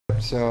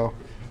So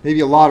maybe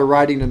a lot of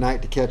riding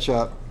tonight to catch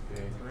up.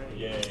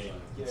 Yay.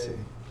 Let's see.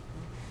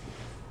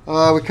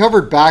 We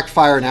covered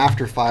backfire and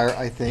afterfire,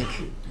 I think.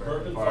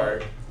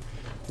 Perfect.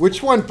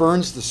 Which one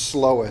burns the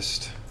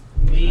slowest?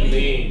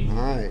 Lean. All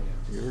right,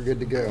 you're good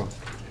to go.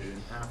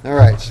 All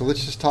right, so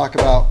let's just talk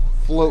about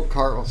float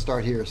cart. We'll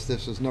start here. So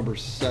this was number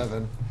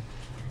 7.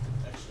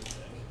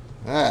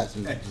 That's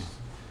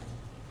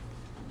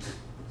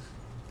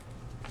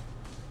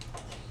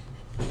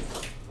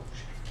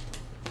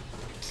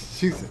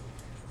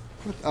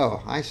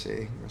oh, I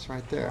see. It's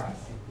right there.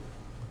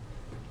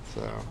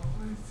 So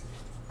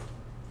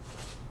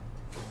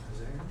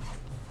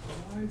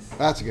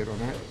that's a good one,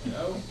 right?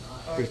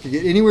 But if you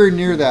get anywhere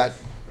near that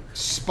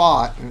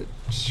spot, it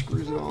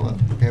screws it all up.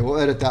 Okay, we'll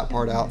edit that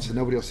part out so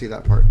nobody will see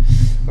that part.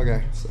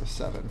 Okay, so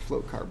 7,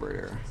 float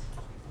carburetor.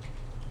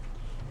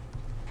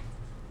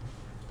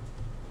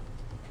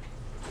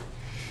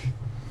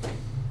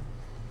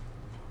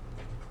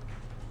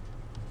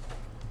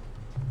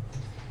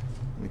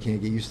 I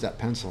can't get used to that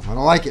pencil. I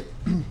don't like it.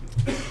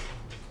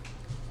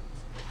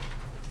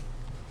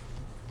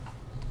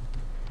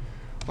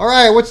 All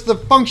right, what's the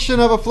function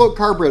of a float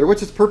carburetor?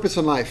 What's its purpose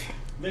in life?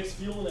 Mixed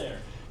fuel and air.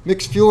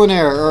 Mixed fuel and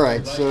air. All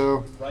right,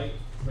 so Right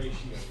ratios.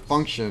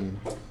 function.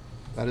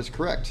 That is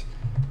correct.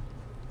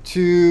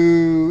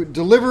 To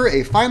deliver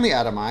a finely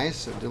atomized,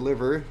 so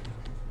deliver,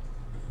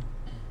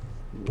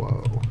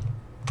 whoa.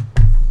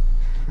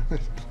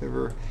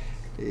 Deliver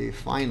a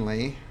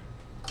finely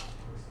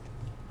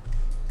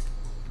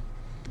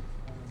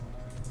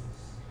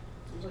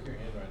Seems like your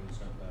handwriting's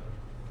not better.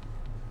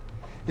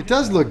 It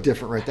does look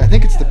different right there. I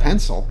think it's the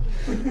pencil.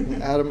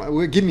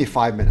 Adam, give me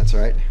 5 minutes, all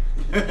right?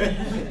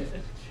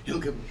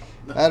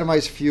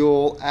 Atomized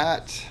fuel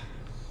at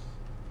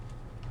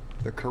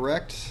the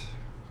correct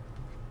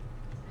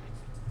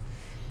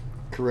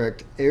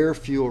air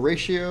fuel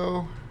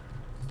ratio.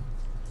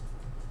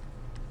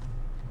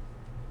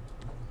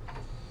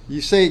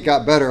 You say it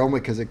got better only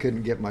because it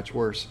couldn't get much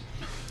worse.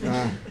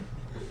 I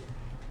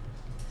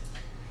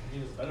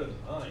mean, it's better than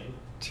mine.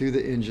 To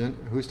the engine.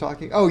 Who's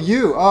talking? Oh,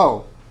 you.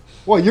 Oh.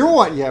 Well, you're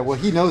one. Yeah, well,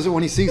 he knows it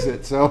when he sees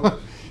it. So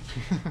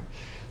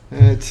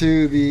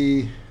to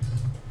the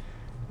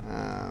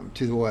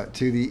what?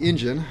 To the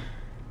engine.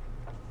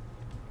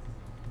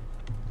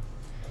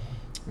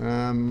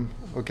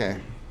 Okay.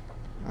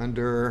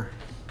 Under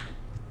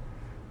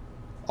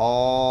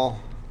all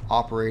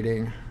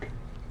operating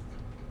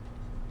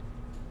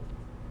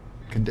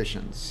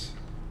conditions.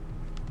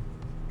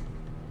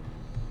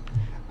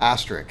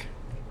 Asterisk.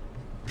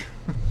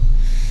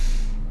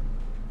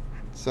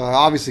 So I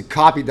obviously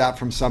copied that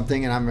from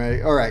something, and I'm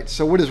ready. All right,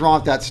 so what is wrong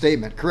with that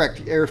statement?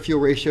 Correct air-fuel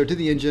ratio to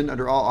the engine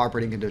under all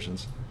operating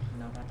conditions.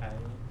 Not at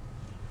idle.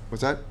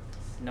 What's that?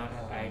 Not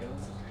at idle.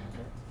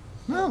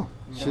 No,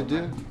 should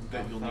do.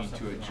 That you'll need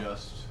to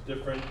adjust.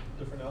 Different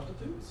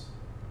altitudes?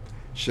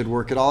 Should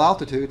work at all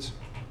altitudes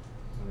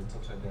When it's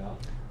upside down.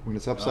 when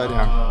it's upside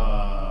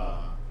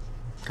down.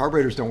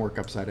 Carburetors don't work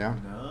upside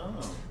down. No.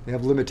 They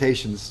have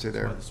limitations to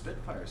That's their... why the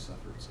Spitfire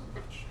suffered so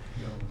much.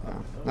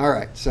 All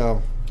right,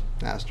 so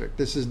asterisk.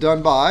 This is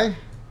done by.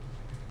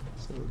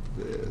 So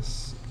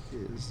this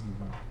is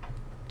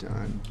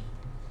done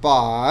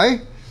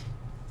by. ...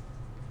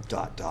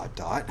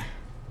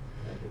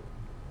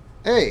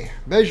 A.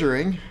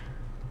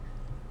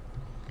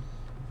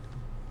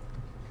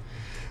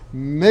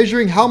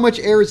 Measuring how much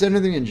air is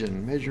entering the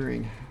engine.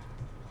 Measuring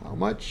how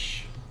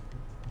much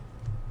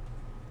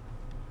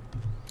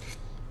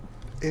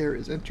air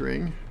is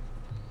entering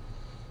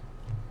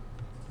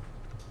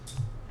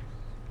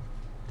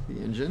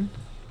the engine.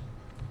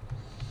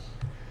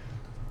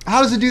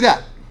 How does it do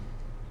that?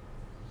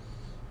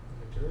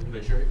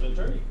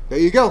 There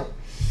you go.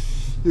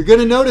 You're going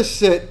to notice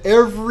that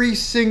every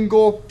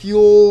single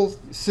fuel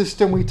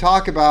system we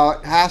talk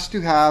about has to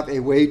have a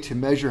way to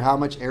measure how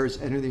much air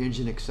is entering the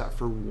engine except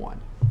for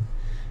one.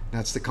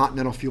 That's the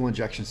Continental Fuel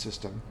Injection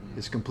System.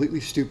 It's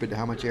completely stupid to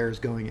how much air is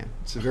going in.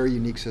 It's a very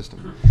unique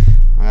system.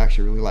 I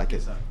actually really like it.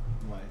 Is that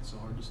why it's so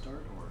hard to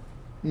start? Or?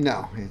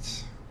 No,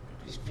 it's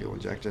just fuel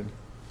injected.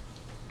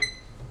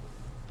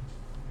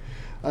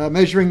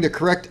 Measuring the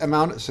correct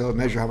amount, so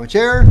measure how much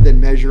air,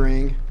 then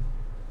measuring,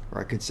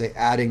 or I could say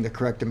adding the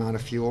correct amount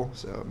of fuel,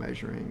 so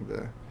measuring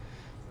the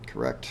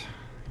correct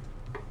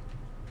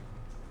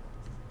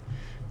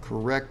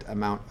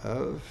amount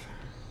of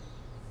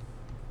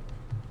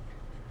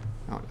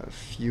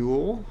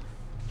fuel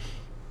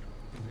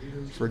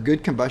for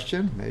good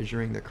combustion,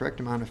 measuring the correct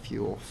amount of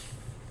fuel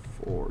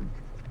for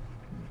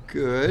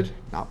good,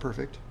 not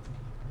perfect,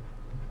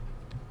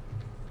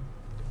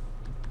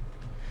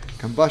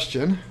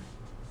 combustion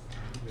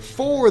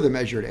for the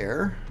measured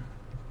air.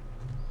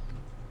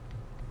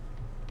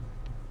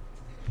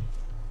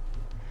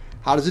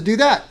 How does it do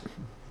that?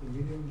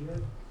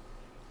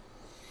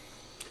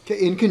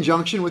 Okay, in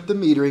conjunction with the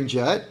metering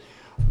jet,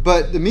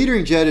 but the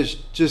metering jet is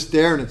just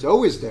there and it's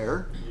always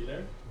there.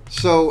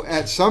 So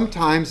at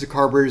sometimes the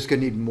carburetor is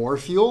going to need more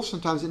fuel,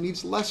 sometimes it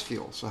needs less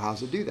fuel. So how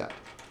does it do that?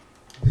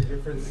 The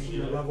difference in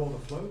the level of the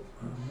float?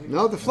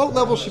 No, the float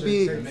level should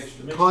be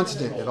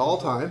constant at all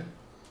time.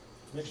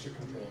 Mixture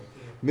control.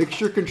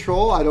 Mixture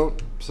control, I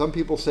don't, some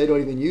people say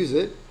don't even use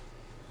it.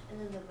 And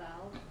then the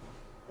valve,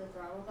 the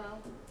throttle valve.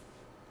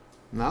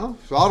 No,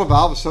 throttle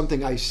valve is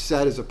something I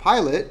set as a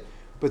pilot,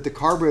 but the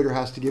carburetor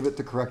has to give it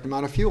the correct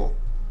amount of fuel.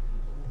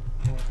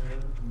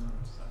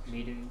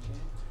 Metering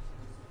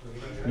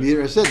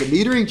jet? I said the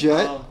metering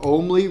jet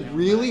only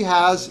really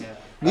has,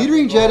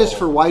 metering jet is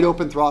for wide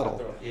open throttle.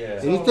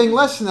 Yeah. Anything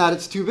less than that,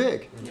 it's too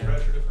big.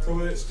 So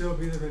would it still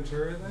be the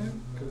Ventura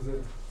then? Because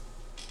it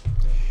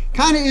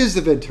Kind of is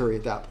the Venturi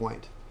at that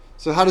point.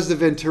 So how does the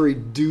Venturi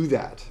do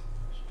that?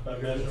 By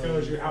tells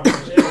measuring you how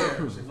much air.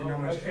 So if you know how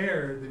much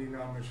air, then you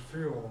know how much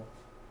fuel.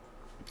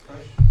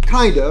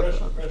 Kind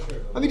pressure, of.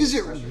 pressure. I mean, is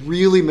it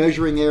really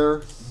measuring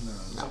air?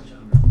 No.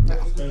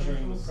 It's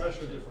measuring the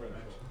pressure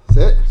differential. Is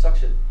it?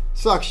 Suction.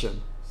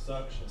 Suction.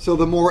 Suction. So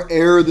the more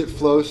air that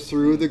flows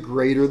through, the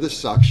greater the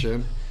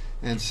suction.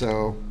 And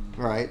so,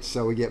 all right,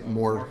 so we get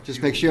more,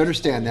 just make sure you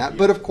understand that.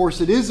 But of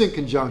course, it is in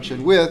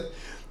conjunction with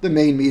the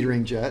main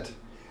metering jet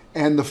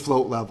and the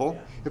float level.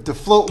 If the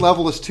float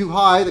level is too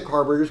high, the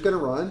carburetor is going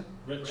to run.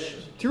 Rich.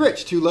 Too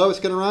rich. Too low, it's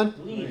going to run.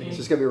 It's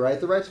just going to be right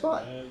at the right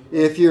spot.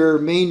 If your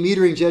main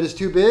metering jet is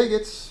too big,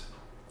 it's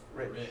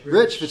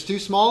rich. If it's too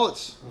small,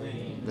 it's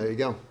there you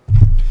go.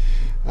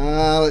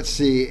 Let's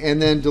see,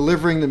 and then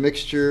delivering the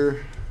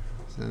mixture,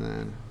 and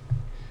then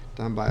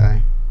done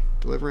by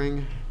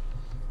delivering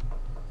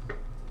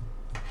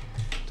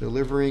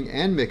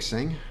and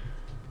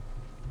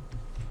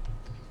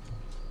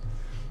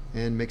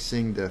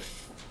mixing the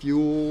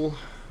fuel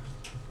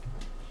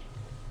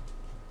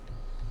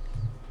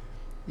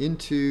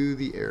into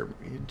the air,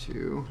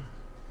 into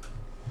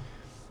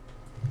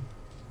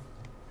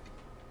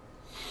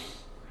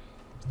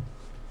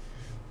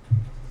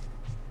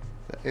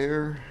the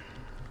air,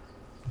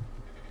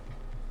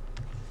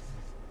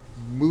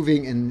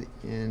 moving in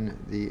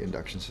the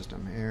induction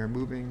system. Air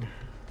moving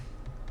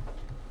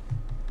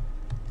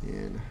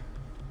in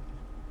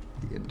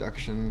the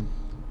induction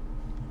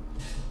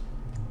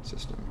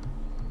system.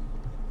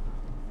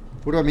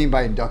 What do I mean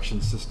by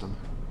induction system?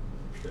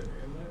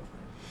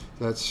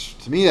 That's,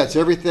 to me, that's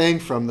everything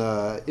from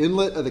the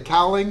inlet of the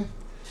cowling,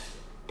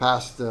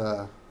 past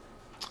the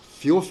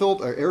fuel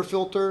filter or air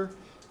filter,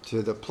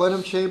 to the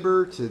plenum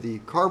chamber, to the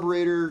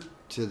carburetor,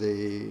 to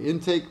the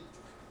intake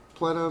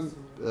plenum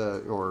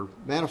or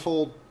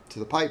manifold, to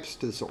the pipes,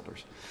 to the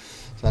cylinders.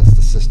 So that's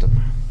the system.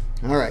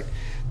 All right.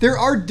 There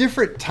are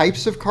different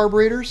types of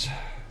carburetors.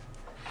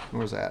 What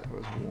was that? It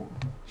was one.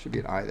 Should be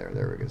an I there.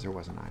 There it is. There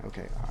was an I.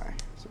 Okay, I.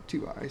 So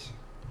two I's.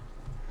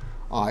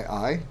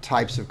 I.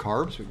 Types of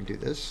carbs. We can do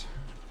this.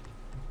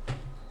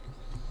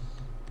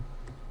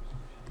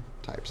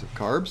 Types of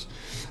carbs.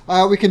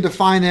 We can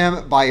define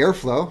them by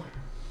airflow.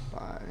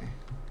 By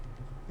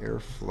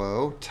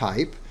airflow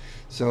type.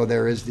 So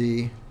there is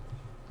a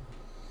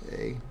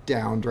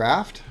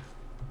downdraft,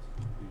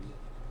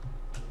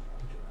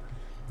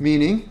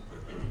 meaning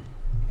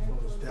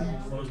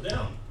Flows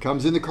down.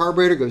 comes in the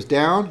carburetor, goes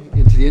down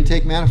into the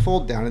intake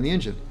manifold, down in the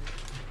engine.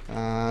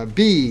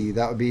 B,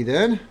 that would be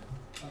then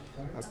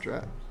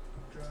updraft.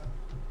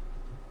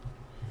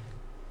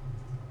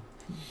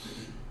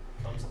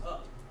 Comes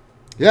up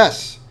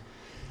Yes,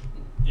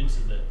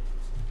 into the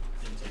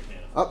intake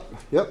manifold. up,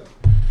 yep.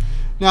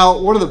 Now,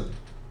 one of the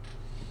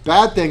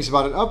bad things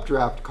about an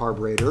updraft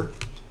carburetor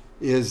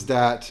is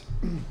that,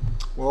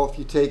 well, if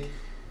you take,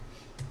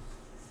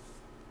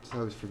 I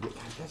always forget,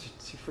 God, that's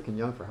too freaking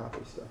young for half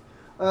this stuff.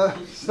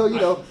 So, you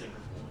know,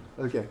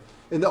 okay.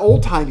 In the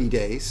old-timey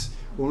days,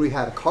 when we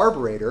had a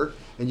carburetor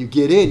and you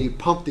get in, you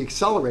pump the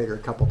accelerator a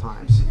couple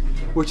times,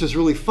 which is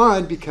really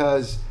fun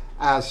because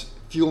as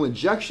fuel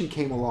injection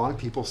came along,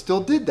 people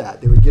still did that.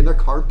 They would get in their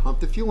car and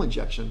pump the fuel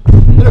injection.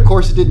 And of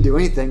course, it didn't do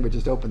anything but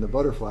just open the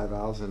butterfly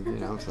valves, and you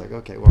know, it's like,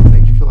 okay, well, it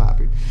makes you feel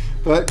happy.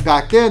 But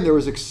back then, there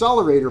was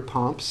accelerator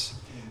pumps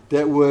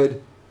that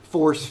would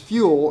force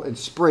fuel and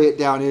spray it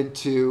down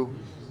into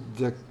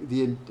the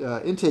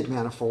intake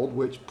manifold,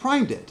 which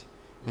primed it,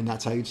 and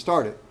that's how you'd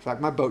start it. In fact,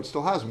 my boat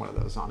still has one of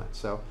those on it.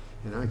 So,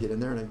 you know, I get in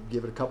there and I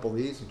give it a couple of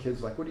these, and kids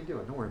are like, "What are you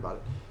doing? Don't worry about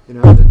it." You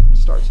know, and it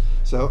starts.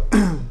 So,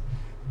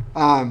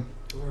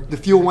 the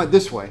fuel went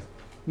this way.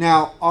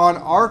 Now, on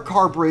our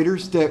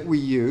carburetors that we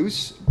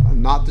use,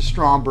 not the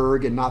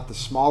Stromberg and not the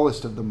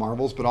smallest of the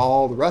Marvels, but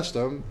all the rest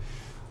of them,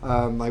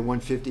 my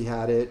 150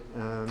 had it,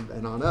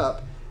 and on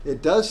up.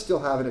 It does still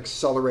have an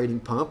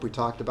accelerating pump. We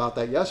talked about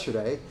that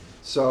yesterday.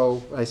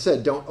 So I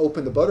said, don't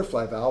open the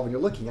butterfly valve when you're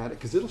looking at it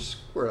because it'll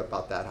squirt up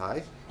about that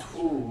high.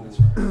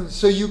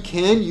 So you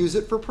can use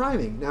it for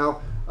priming.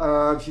 Now,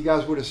 if you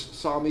guys would have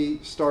saw me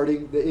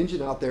starting the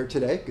engine out there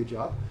today, good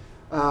job.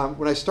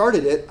 When I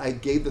started it, I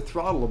gave the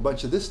throttle a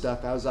bunch of this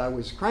stuff as I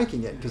was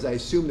cranking it because I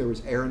assumed there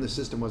was air in the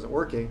system wasn't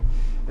working.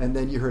 And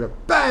then you heard a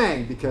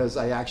bang because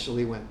I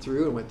actually went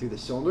through the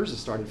cylinders and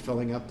started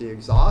filling up the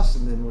exhaust.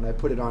 And then when I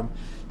put it on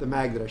the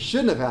mag that I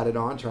shouldn't have had it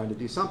on, trying to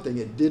do something,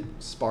 it did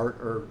spark,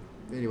 or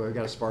anyway, we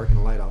got a spark and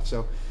a light off.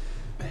 So,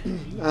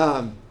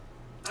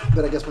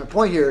 but I guess my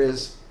point here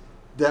is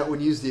that when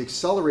you use the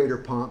accelerator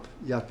pump,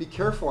 you have to be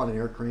careful on an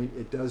air crane.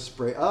 It does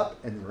spray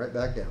up and then right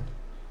back down.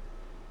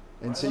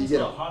 And so you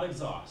get a hot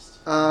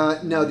exhaust.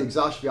 no, the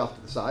exhaust should be off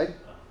to the side,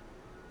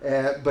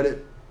 but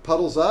it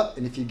puddles up,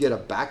 and if you get a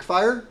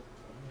backfire,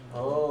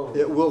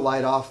 it will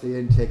light off the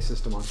intake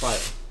system on fire.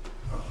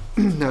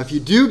 Now, if you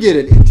do get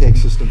an intake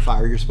system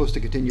fire, you're supposed to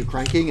continue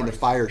cranking, and the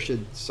fire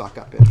should suck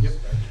up in. Yep.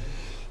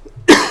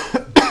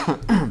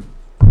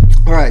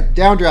 All right,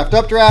 downdraft,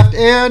 updraft,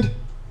 and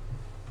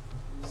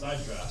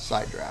Side draft.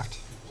 side draft.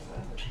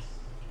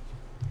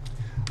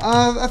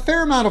 A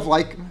fair amount of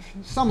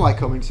some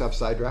Lycomings have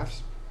side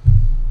drafts,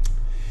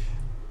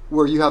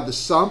 where you have the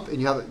sump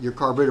and you have your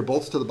carburetor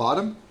bolts to the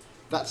bottom.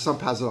 That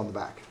sump has it on the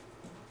back,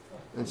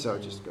 and so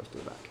it just goes to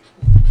the back.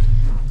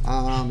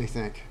 Let me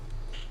think.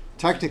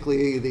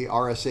 Technically, the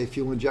RSA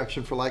fuel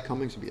injection for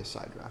Lycomings would be a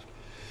side draft.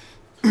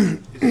 Is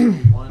there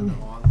one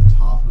on the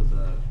top of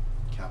the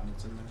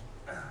cabinets in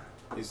there?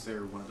 Is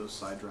there one of those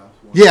side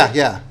draft ones? Yeah.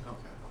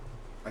 Okay.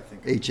 I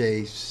think.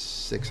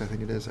 HA6, I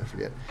think it is. I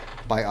forget.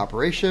 By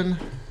operation.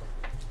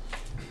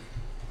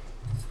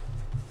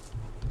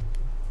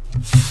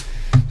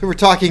 So we're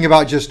talking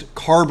about just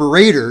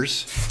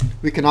carburetors.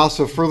 We can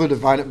also further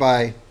divide it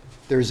by,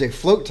 there's a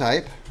float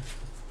type.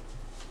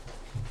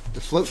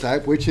 The float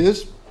type, which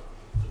is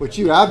what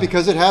you have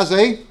because it has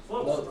a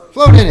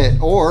float in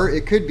it. Or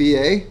it could be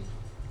a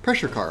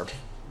pressure carb.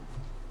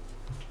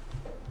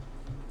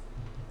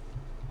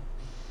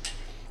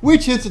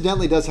 Which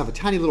incidentally does have a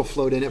tiny little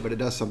float in it, but it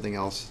does something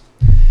else.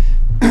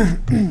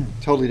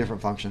 Totally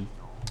different function.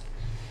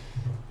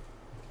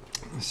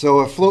 So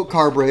a float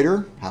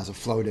carburetor has a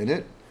float in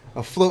it.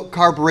 A float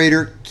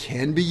carburetor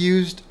can be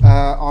used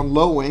on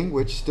low wing,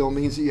 which still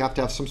means that you have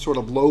to have some sort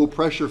of low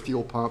pressure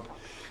fuel pump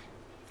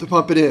to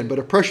pump it in. But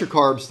a pressure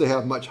carbs, they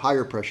have much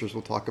higher pressures.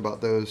 We'll talk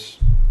about those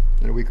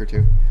in a week or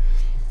two.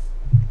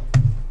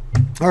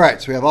 All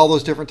right, so we have all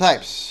those different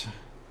types.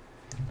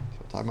 So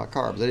we're talking about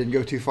carbs. I didn't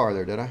go too far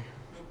there, did I?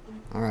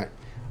 All right.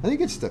 I think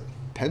it's the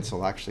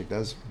pencil actually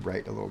does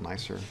write a little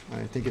nicer.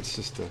 I think it's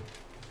just the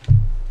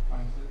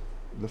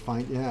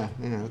fine. Yeah,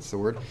 that's the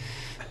word.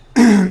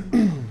 All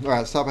right,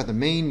 let's talk about the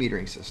main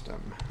metering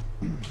system.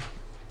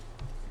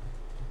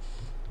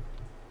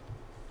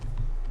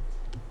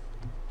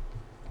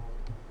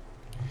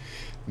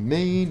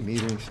 Main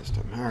metering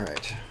system. All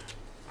right.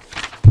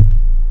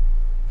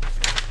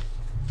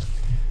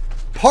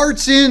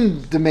 Parts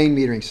in the main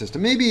metering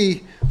system.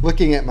 Maybe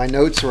looking at my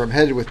notes where I'm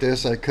headed with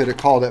this, I could have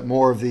called it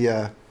more of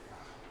the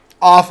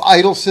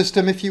off-idle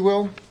system, if you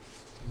will.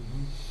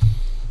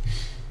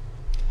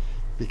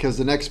 Because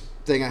the next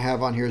thing I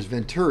have on here is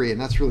Venturi, and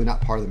that's really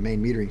not part of the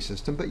main metering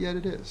system, but yet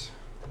it is.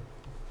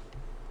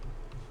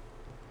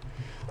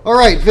 All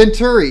right,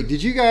 Venturi.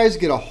 Did you guys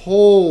get a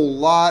whole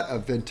lot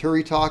of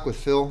Venturi talk with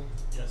Phil?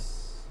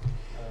 Yes.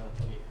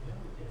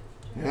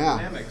 Yeah.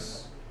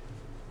 Dynamics.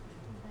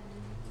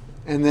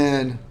 And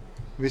then,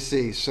 let me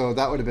see, so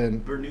that would have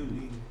been...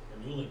 Bernoulli.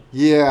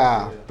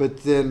 Yeah,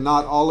 but then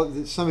not all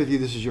of some of you,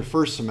 this is your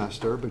first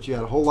semester, but you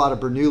had a whole lot of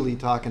Bernoulli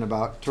talking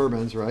about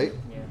turbines, right?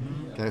 Yeah.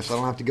 Okay, so I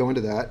don't have to go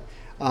into that.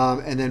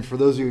 And then for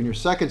those of you in your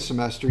second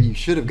semester, you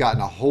should have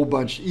gotten a whole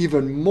bunch,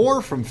 even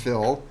more from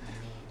Phil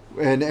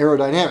in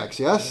aerodynamics,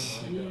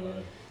 yes?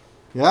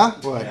 Yeah?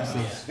 What?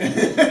 Endless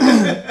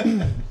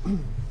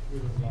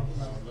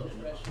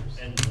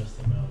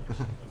amount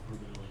of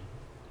Bernoulli.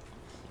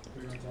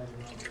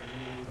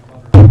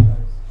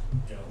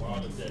 Yeah, a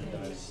lot of dead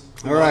guys.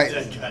 All right.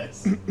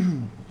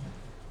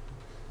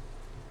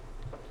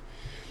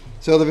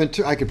 So the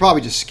Venturi, I could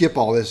probably just skip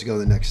all this and go to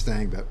the next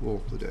thing, but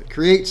we'll do it.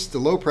 Creates the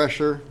low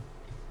pressure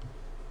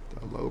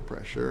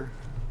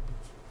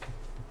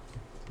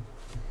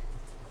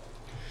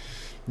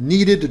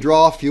needed to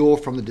draw fuel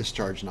from the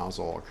discharge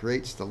nozzle.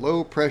 Creates the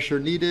low pressure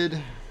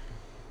needed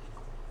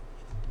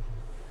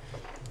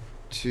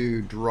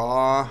to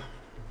draw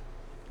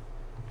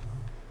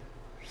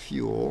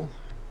fuel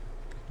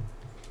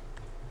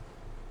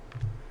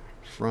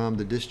from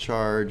the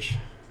discharge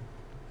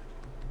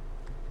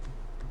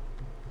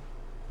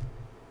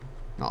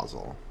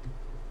nozzle.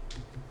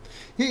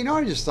 Yeah, you know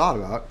what I just thought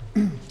about?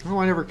 Oh,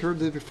 I never occurred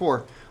to this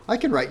before. I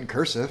can write in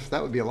cursive.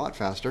 That would be a lot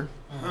faster.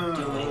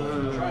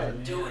 Try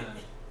it. Do it.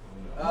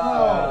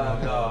 Oh,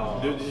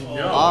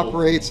 no.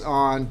 Operates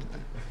on,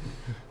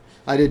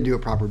 I didn't do a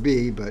proper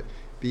B, but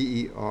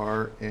Bernoulli.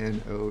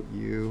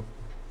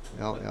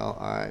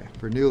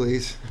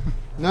 Bernoulli's.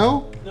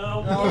 No?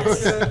 No.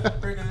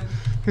 Pretty good.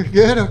 Pretty good.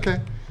 Good?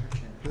 Okay.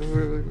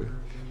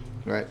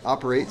 All right.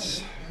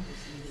 Operates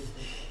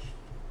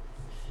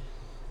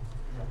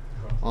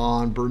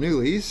on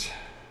Bernoulli's.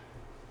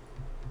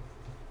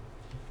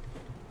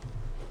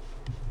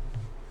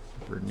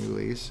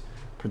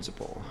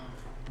 Principle.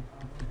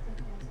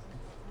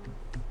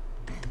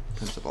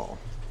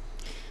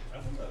 I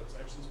think that's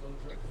actually spelled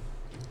correctly.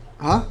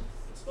 Huh?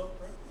 It's spelled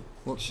correctly.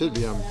 Well, it should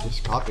be. I'm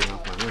just copying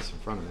off my list in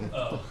front of me.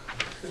 Oh.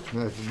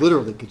 I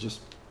literally could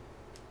just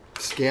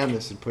scan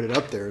this and put it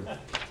up there and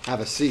have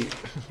a seat.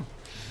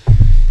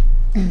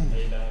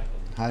 Lay back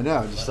and I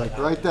know, just like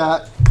write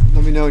that.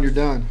 Let me know when you're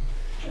done.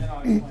 And I'll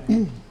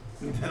explain.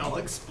 Then I'll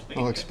explain.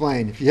 I'll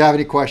explain. If you have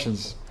any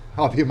questions,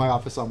 I'll be in my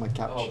office on my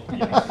couch. Oh,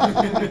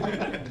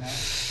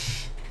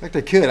 In fact,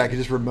 I could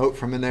just remote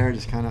from in there and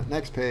just kind of,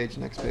 next page,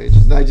 next page.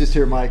 And I just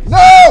hear Mike,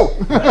 no!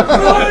 Go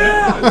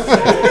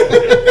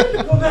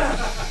back.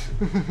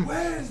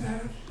 Where is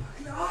that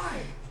fucking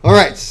eye? All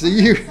right, so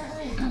you, Is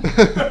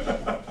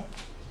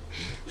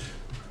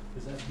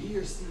that B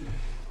or C?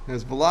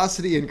 as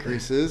velocity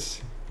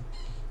increases,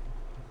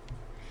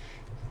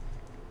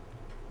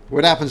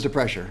 what happens to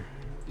pressure?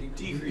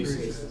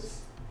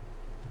 Decreases.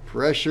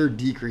 Pressure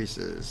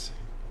decreases.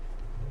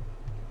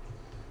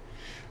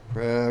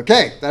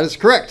 Okay, that is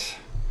correct.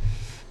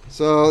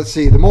 So let's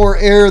see, the more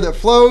air that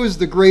flows,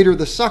 the greater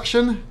the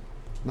suction.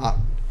 Not,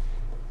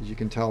 as you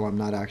can tell, I'm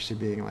not actually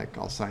being like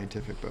all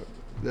scientific, but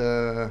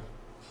the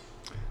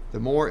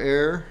more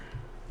air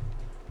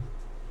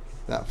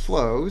that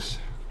flows,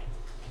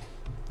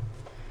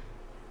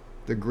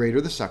 the greater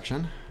the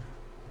suction.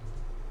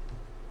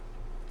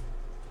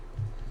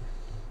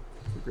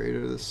 The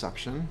greater the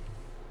suction.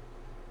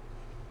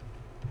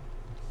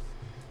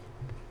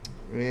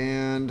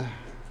 And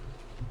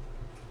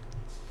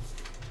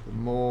the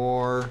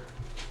more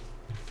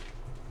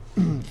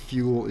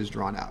fuel is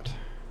drawn out.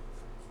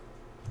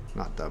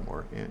 Not the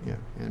more,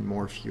 and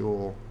more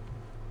fuel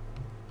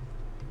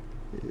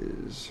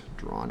is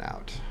drawn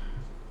out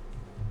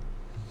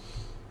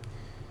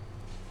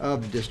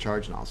of the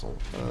discharge nozzle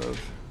of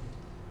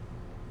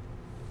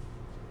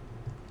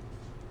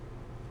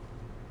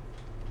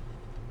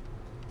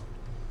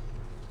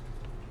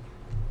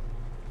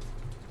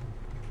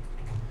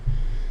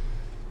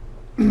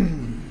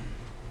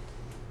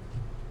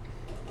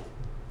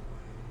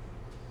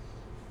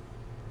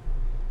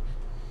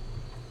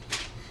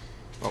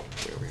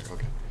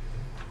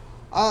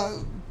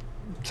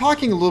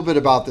talking a little bit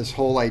about this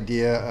whole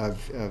idea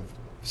of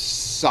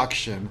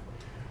suction,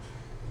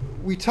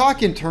 we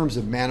talk in terms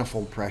of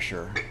manifold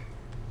pressure.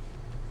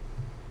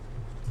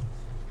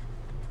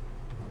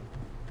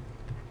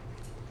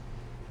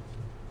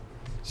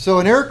 So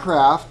an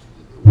aircraft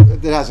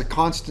that has a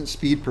constant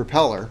speed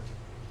propeller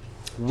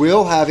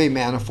will have a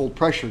manifold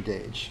pressure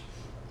gauge.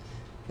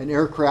 An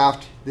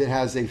aircraft that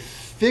has a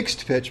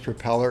fixed pitch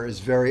propeller is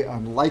very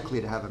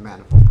unlikely to have a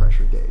manifold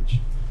pressure gauge.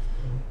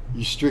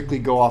 You strictly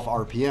go off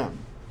RPM.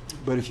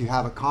 But if you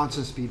have a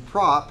constant speed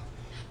prop,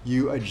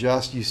 you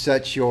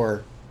set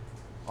your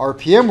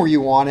RPM where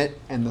you want it,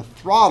 and the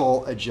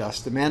throttle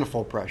adjusts the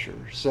manifold pressure.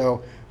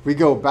 So if we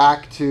go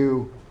back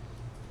to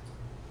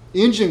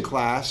engine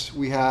class,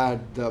 we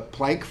had the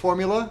Planck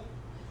formula,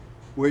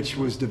 which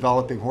was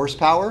developing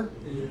horsepower,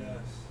 Yes.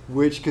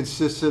 which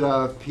consisted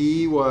of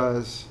P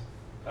was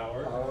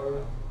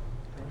Power.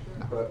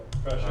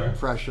 Pressure.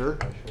 Pressure. pressure,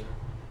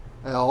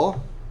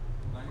 L,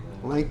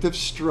 length of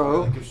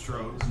stroke, Like a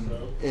stroke.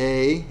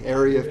 A,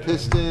 area of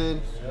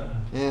piston,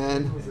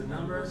 and Was it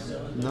numbers?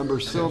 number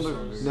of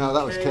cylinder. No,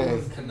 that was K.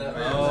 Was,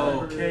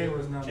 Oh. K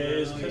was numbers. K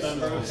is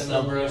The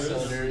number of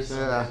cylinders.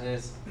 Yeah. It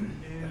is.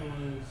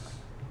 N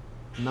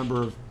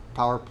Number of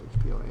power,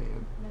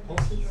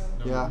 Pulses?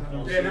 yeah, Yeah,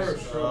 number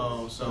of strokes.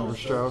 Oh, so number of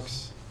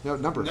strokes. No,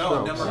 number of No,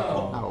 strokes. number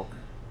of- No.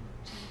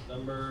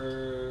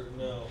 Number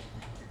no.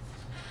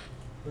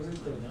 Was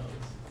it the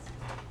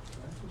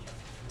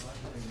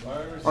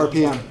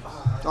RPM.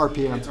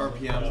 RPM. it's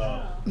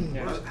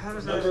RPM. How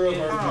does Number of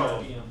that?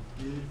 RPM.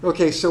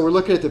 Okay, so we're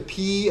looking at the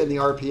P and the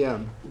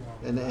RPM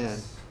and the N.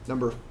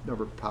 Number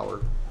of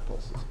power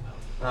pulses.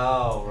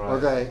 Oh, right.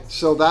 Okay,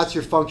 so that's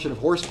your function of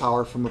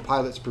horsepower from a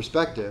pilot's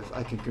perspective.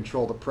 I can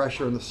control the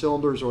pressure in the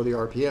cylinders or the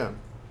RPM.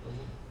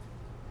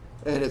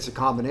 And it's a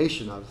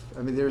combination of,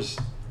 I mean, there's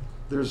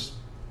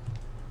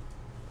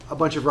a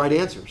bunch of right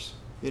answers.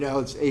 You know,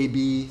 it's A,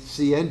 B,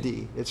 C, and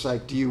D. It's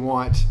like, do you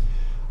want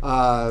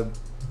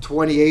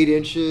 28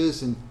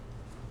 inches and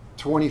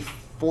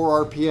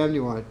 24 RPM? Do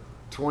you want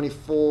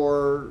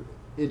 24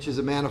 inches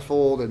of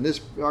manifold and this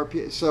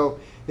RPM? So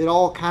it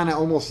all kind of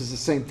almost is the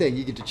same thing.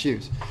 You get to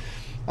choose.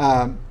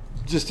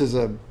 Just as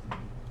a,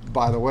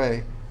 by the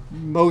way,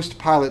 most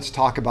pilots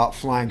talk about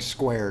flying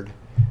squared,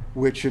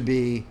 which would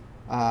be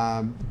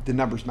the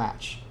numbers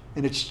match.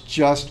 And it's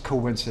just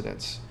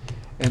coincidence.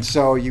 And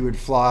so you would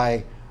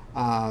fly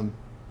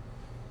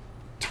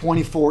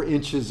 24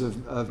 inches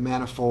of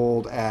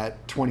manifold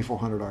at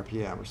 2,400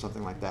 RPM or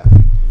something like that.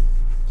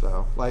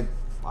 So like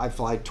I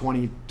fly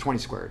 20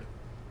 squared,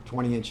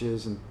 20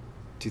 inches and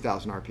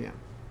 2,000 RPM,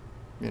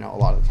 you know, a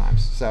lot of the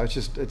times. So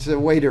it's a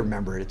way to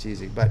remember it. It's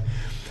easy. But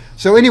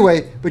so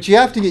anyway, but you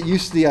have to get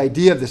used to the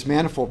idea of this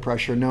manifold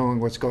pressure,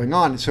 knowing what's going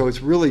on. So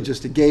it's really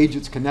just a gauge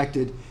that's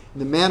connected in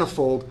the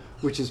manifold,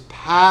 which is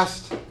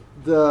past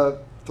the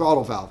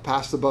throttle valve,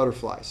 past the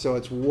butterfly. So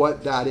it's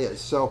what that is.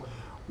 So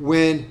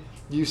when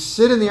you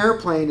sit in the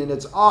airplane and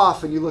it's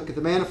off and you look at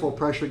the manifold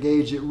pressure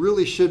gauge, it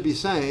really should be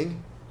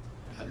saying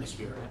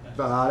Atmosphere.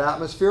 about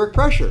atmospheric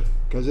pressure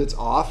because it's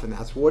off and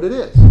that's what it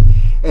is.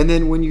 And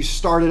then when you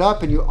start it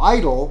up and you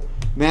idle,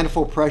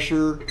 manifold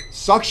pressure,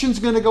 suction's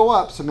going to go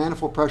up, so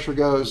manifold pressure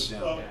goes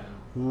Down.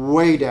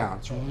 way down.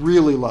 It's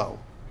really low.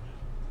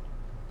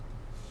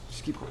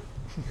 Just keep going.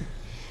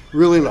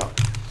 really low.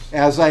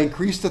 As I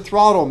increase the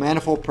throttle,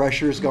 manifold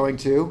pressure is going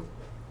to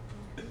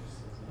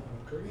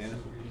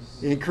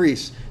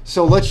increase.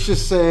 So let's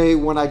just say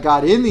when I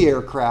got in the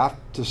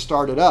aircraft to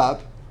start it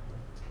up,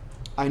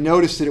 I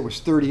noticed that it was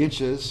 30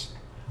 inches.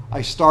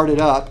 I started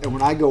up, and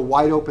when I go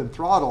wide open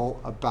throttle,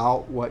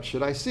 about what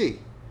should I see?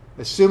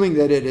 Assuming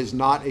that it is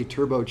not a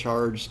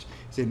turbocharged,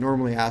 it's a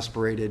normally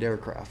aspirated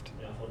aircraft.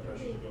 Manifold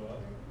pressure should go up.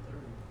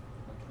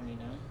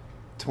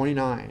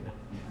 29.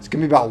 It's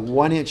going to be about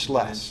 1 inch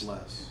less.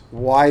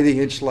 Why the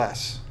inch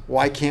less?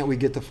 Why can't we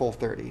get the full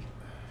 30?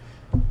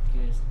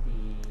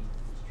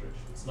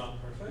 It's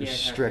not perfect.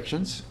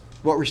 Restrictions.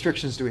 What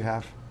restrictions do we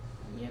have?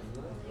 The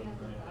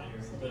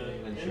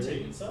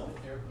intake itself.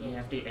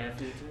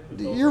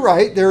 You're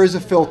right. There is a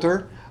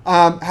filter.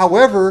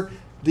 However,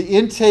 the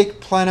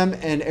intake, plenum,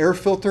 and air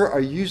filter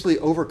are usually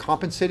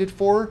overcompensated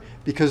for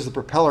because the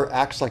propeller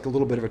acts like a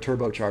little bit of a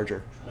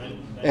turbocharger,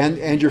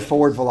 and your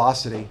forward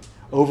velocity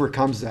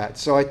overcomes that.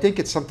 So I think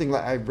it's something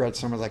like I read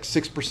somewhere like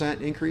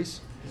 6%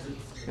 increase.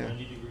 Yeah.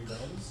 90-degree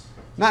bends.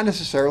 Not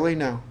necessarily,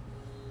 no.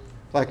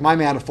 Like my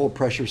manifold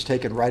pressure is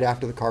taken right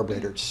after the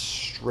carburetor, it's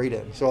straight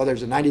in. So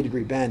there's a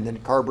 90-degree bend, then the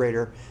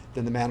carburetor,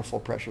 then the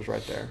manifold pressure is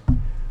right there.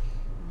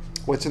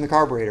 What's in the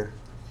carburetor?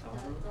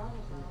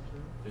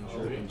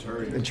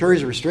 Venturi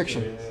is a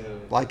restriction.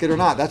 Like it or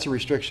not, that's a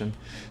restriction.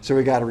 So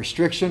we got a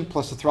restriction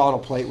plus a throttle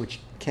plate, which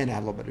can add a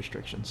little bit of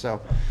restriction. So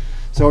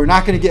we're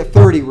not going to get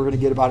 30. We're going to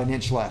get about 1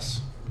 inch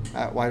less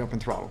at wide open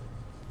throttle.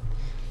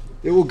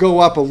 It will go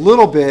up a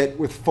little bit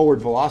with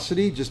forward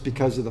velocity just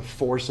because of the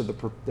force of the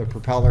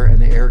propeller and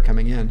the air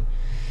coming in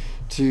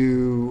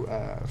to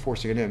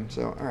forcing it in.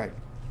 So, all right.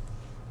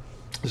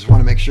 Just want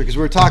to make sure, because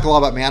we're talking a lot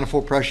about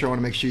manifold pressure. I want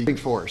to make sure you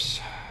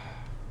force.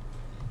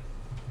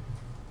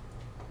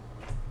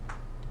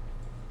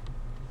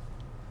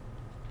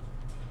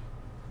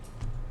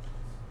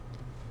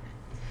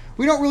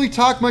 We don't really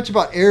talk much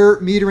about air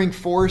metering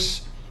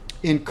force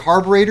in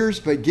carburetors,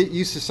 but get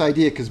used to this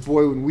idea because,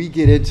 boy, when we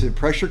get into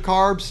pressure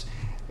carbs,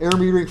 air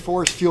metering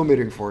force, fuel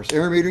metering force.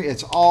 Air metering,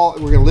 it's all,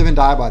 we're going to live and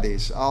die by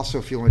these.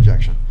 Also fuel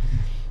injection.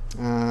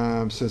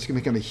 So it's going to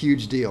become a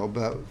huge deal.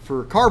 But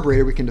for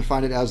carburetor, we can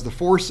define it as the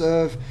force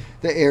of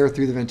the air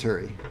through the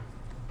venturi.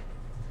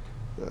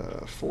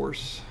 The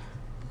force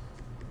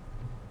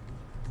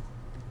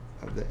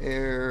of the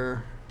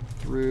air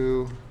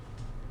through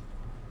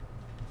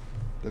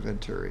the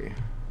venturi.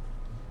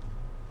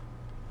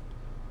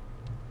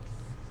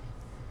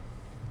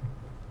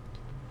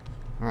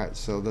 All right,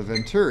 so the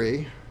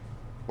venturi,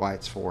 why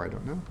it's 4, I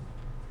don't know.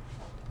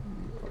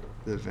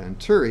 The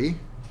venturi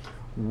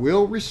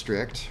will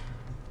restrict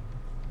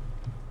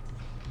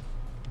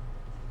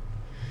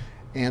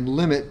and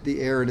limit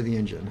the air into the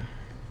engine.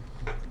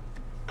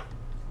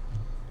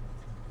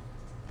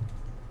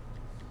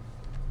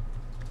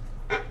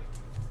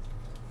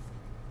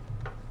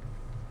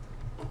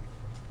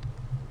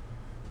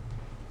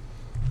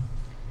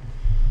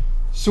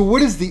 So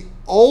what is the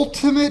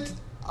ultimate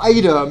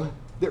item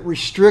that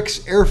restricts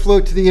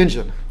airflow to the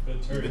engine?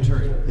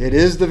 Venturi. It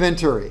is the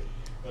venturi.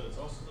 But it's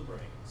also the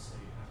brain, so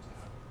you have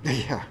to have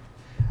it. Yeah.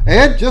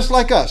 And just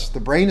like us, the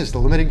brain is the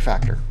limiting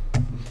factor.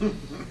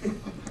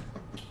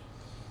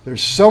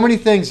 There's so many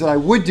things that I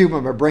would do,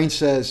 but my brain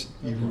says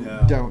you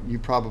don't. You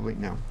probably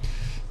no.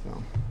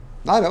 So,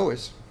 not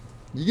always.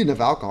 You get enough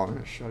alcohol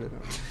and shut it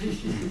up.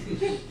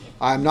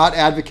 I'm not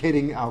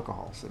advocating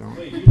alcohol, so don't.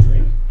 Wait, you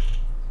drink?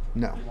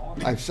 No,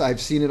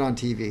 I've seen it on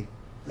TV.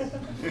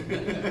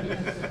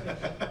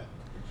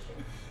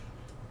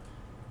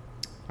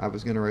 I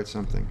was going to write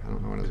something. I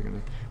don't know what I was going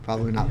to.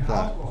 Probably not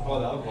that. Oh,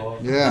 the alcohol.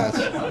 Yes.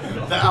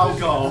 The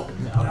alcohol.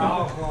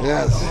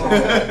 Yes.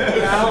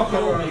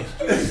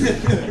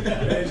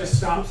 It just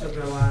stops at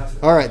the last.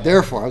 All right.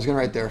 Therefore, I was going to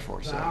write therefore.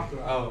 The So.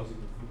 alcohol. Oh.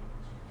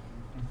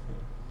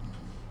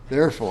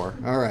 Therefore,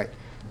 all right.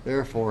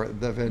 Therefore,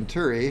 the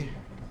venturi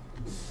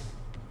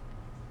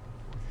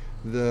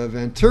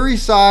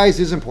size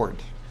is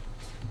important.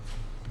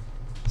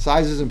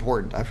 Size is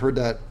important. I've heard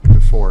that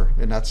before,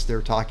 and that's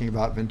they're talking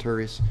about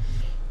venturis.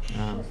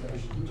 I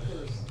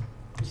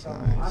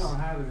Size don't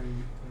have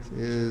any.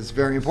 is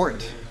very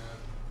important.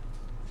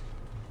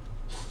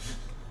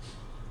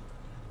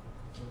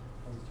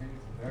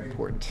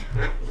 Important.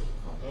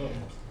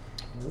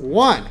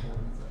 1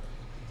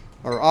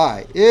 or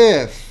I,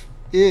 if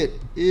it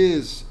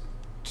is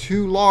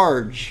too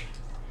large,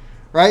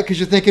 right? Because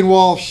you're thinking,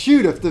 well,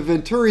 shoot, if the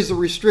venturi is a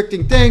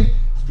restricting thing,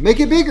 make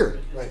it bigger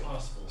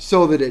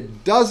so that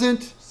it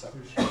doesn't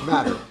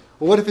matter.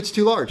 Well, what if it's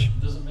too large?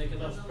 It doesn't make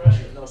enough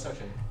pressure. No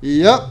suction.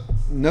 Yep,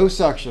 no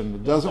suction.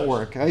 It doesn't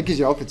work. Because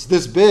if it's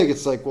this big,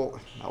 it's like, well,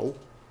 no.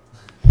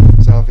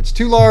 So if it's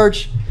too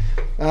large,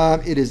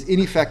 it is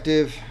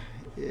ineffective.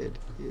 It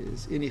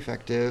is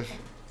ineffective.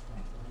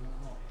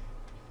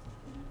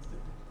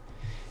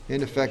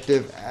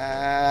 Ineffective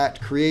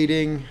at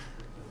creating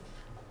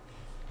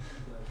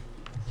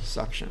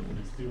suction.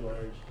 It's too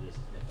large. Just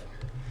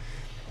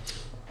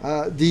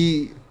ineffective.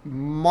 The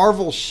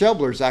Marvel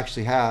Sheblers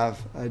actually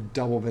have a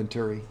double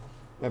venturi.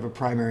 They have a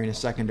primary and a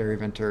secondary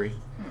venturi.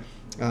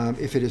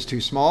 If it is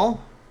too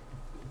small,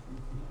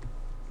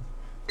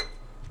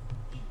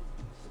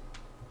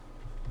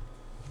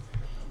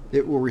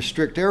 it will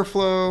restrict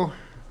airflow.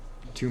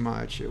 Too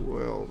much, it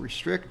will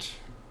restrict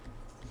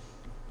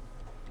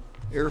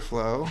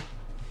airflow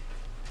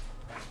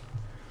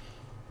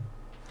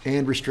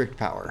and restrict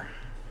power.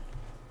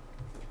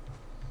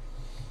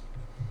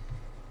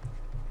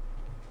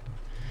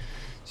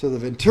 So the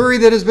venturi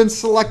that has been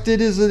selected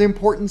is an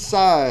important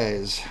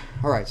size.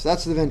 All right, so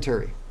that's the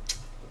venturi.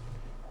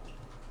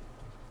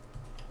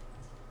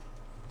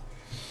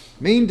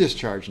 Main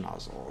discharge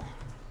nozzle.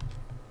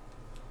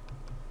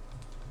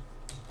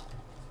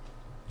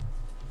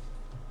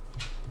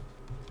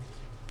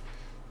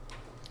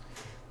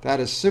 That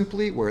is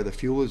simply where the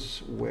fuel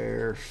is,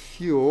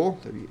 fuel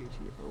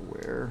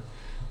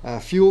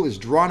is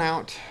drawn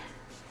out.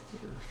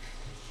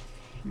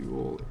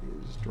 Fuel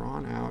is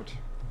drawn out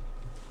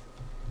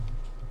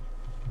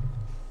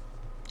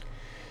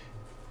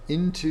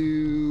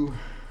into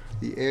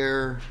the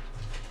air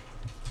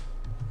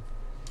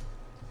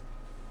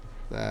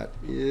that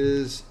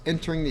is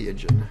entering the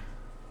engine.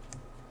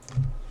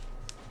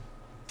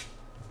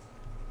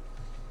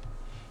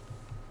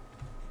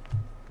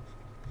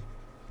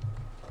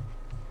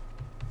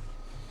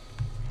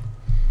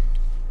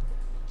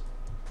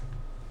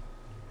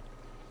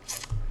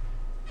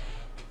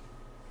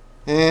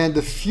 And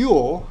the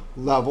fuel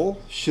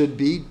level should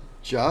be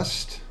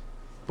just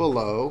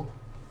below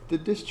the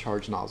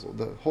discharge nozzle,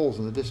 the holes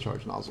in the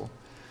discharge nozzle.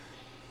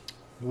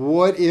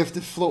 What if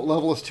the float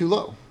level is too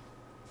low?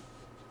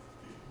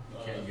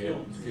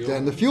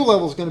 Then the fuel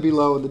level is going to be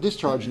low in the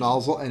discharge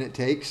nozzle, and it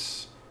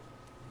takes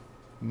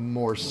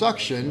more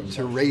suction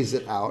to raise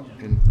it out,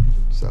 and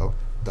so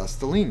that's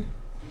the lean.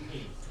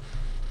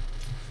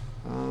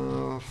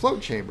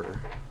 Float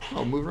chamber.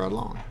 I'll move right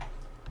along.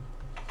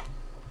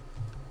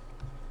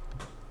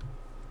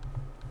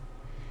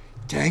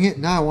 Dang it,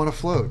 now I want to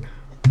float.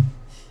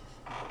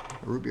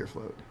 A root beer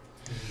float.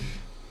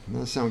 Doesn't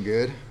that sound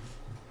good?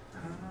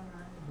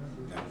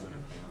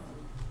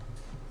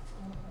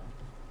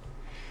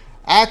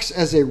 Acts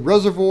as a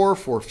reservoir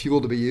for fuel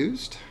to be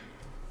used.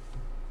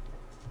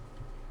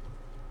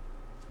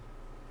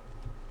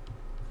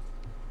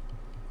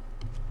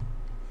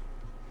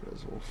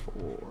 Reservoir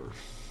for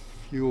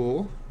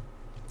fuel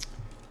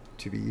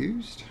to be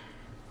used.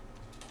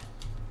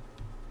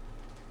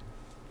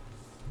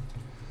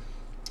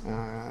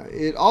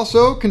 It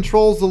also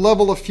controls the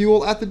level of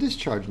fuel at the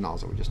discharge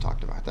nozzle. We just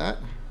talked about that.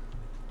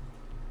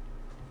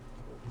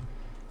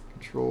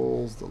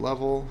 Controls the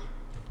level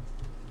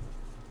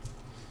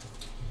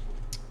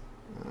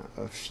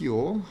of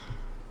fuel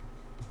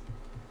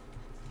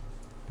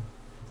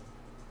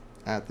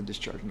at the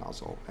discharge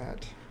nozzle.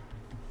 At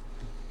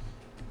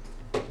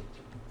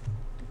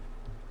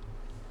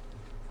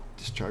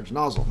discharge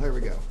nozzle. There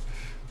we go.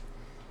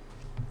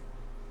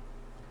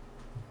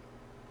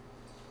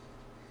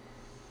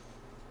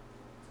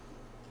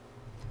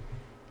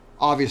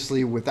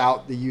 Obviously,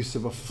 without the use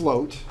of a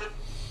float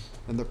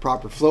and the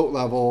proper float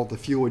level, the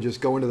fuel would just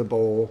go into the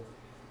bowl,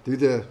 through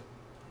the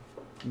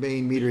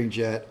main metering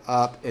jet,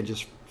 up, and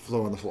just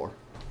flow on the floor.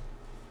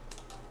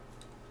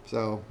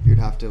 So you'd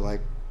have to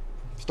like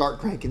start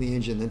cranking the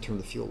engine, then turn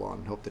the fuel on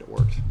and hope that it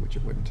worked, which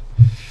it wouldn't.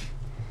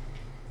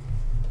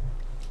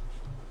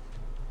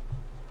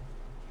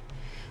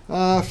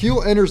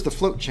 Fuel enters the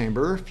float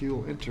chamber.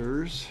 Fuel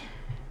enters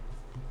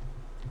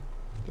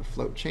the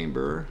float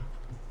chamber.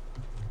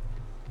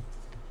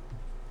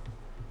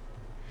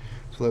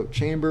 Float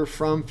chamber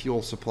from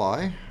fuel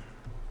supply.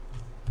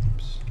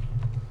 Oops.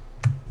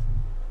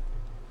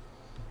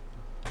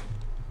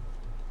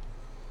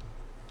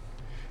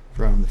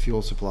 From the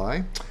fuel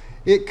supply.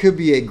 It could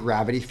be a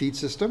gravity feed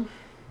system.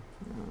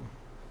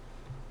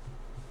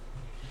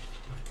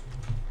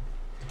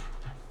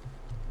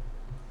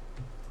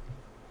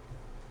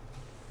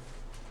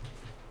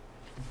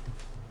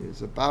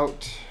 Is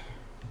about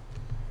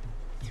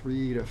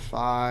 3 to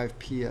 5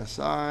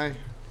 psi.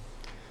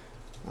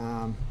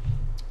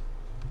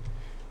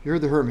 You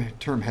heard the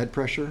term head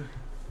pressure?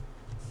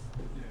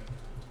 Yeah.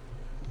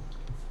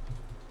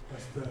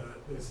 That's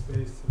the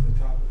space at the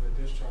top of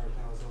the discharge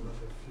nozzle that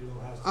the fuel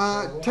has to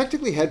travel.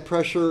 Technically, head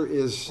pressure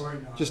is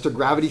just a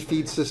gravity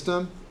feed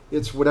system.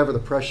 It's whatever the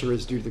pressure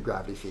is due to the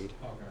gravity feed.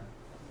 Okay.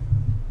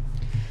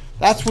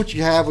 That's what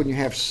you have when you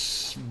have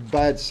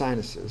bad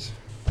sinuses.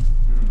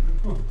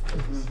 You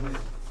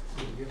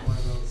get one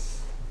of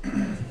those.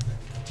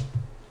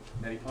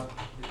 Neti pot?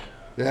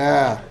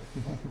 Yeah.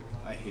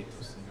 I hate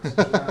those things.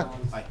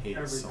 I hate it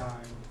every so.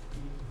 time.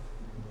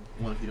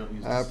 One, if you don't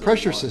use the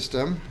Pressure water.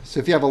 system. So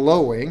if you have a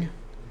low wing,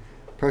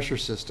 pressure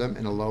system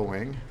in a low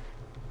wing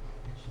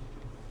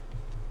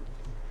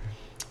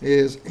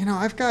is,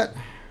 I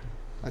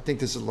think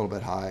this is a little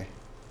bit high,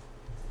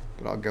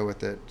 but I'll go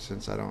with it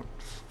since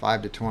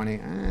 5 to 20. I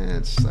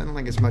don't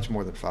think it's much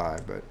more than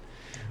 5, but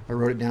I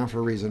wrote it down for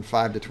a reason,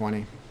 5 to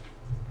 20.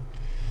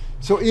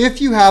 So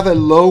if you have a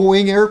low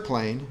wing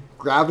airplane,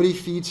 gravity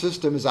feed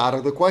system is out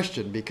of the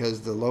question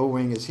because the low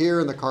wing is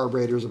here and the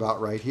carburetor is about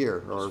right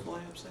here. Or Fly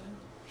upside down.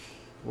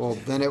 Well,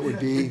 then it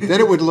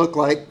would look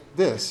like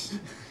this.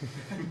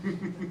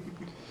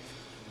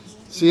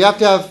 So you have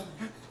to have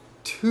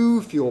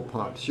 2 fuel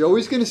pumps. You're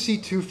always going to see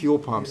 2 fuel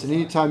pumps, and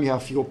anytime you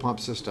have fuel pump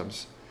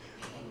systems.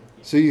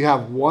 So you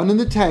have one in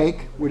the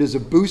tank, which is a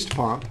boost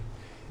pump,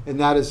 and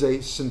that is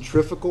a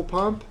centrifugal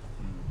pump,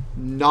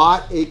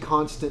 not a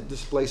constant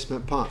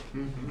displacement pump.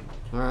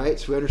 All right,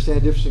 so we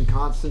understand the difference in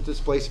constant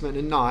displacement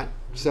and not.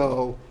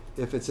 So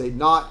if it's a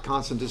not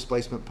constant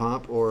displacement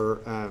pump,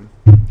 or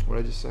what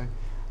did I just say?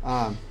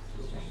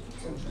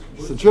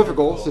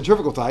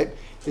 Centrifugal type,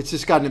 it's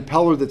just got an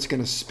impeller that's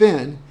going to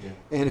spin,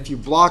 and if you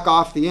block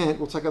off the end,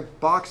 well, it's like a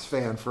box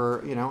fan for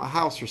a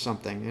house or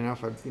something. You know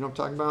what I'm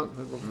talking about?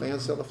 The little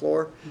fans sit on the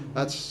floor.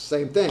 That's the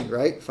same thing,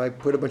 right? If I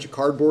put a bunch of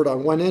cardboard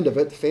on one end of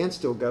it, the fan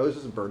still goes,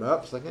 doesn't burn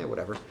up. It's like, hey,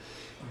 whatever.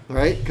 All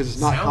right, because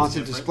it's not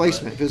constant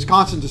displacement. If it's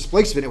constant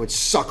displacement, it would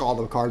suck all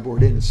the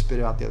cardboard in and spit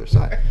it out the other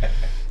side.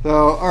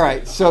 So, all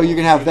right, so you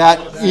can have that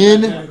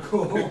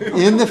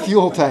in the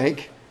fuel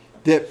tank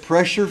that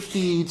pressure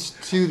feeds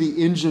to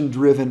the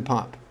engine-driven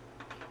pump.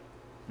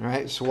 All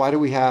right, so why do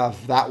we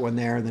have that one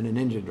there and then an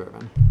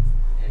engine-driven?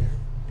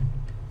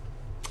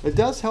 It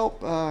does help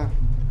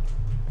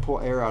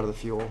pull air out of the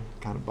fuel,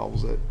 kind of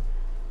bubbles it.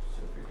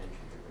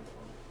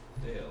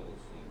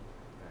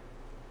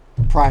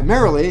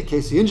 Primarily, in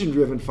case the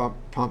engine-driven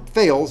pump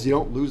fails, you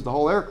don't lose the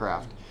whole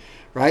aircraft,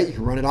 right? You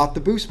can run it off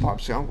the boost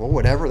pump. So, well,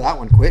 whatever, that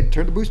one quit,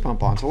 turn the boost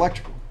pump on, it's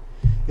electrical.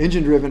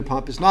 Engine-driven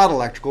pump is not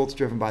electrical, it's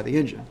driven by the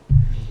engine.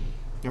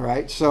 All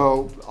right,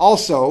 so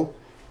also,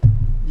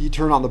 you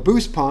turn on the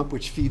boost pump,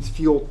 which feeds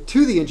fuel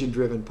to the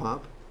engine-driven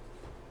pump,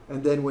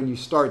 and then when you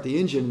start the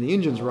engine and the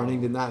engine's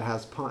running, then that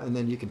has pump, and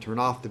then you can turn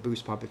off the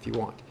boost pump if you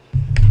want.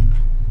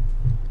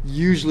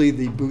 Usually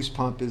the boost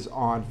pump is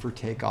on for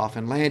takeoff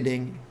and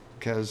landing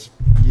because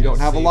you don't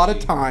have a lot of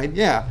time.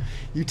 Yeah,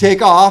 you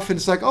take off and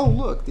it's like, oh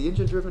look, the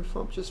engine-driven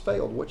pump just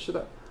failed. What should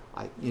you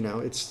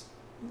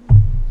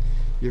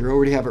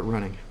already have it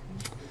running.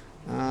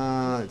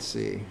 Let's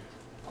see.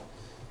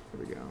 Here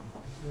we go.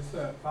 It's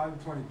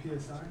 520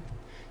 psi.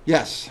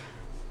 Yes.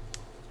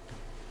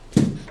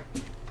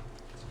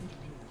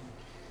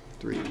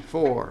 3,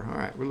 4. All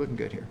right, we're looking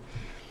good here.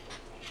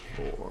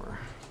 4.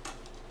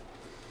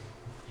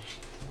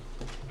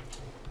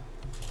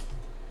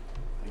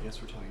 I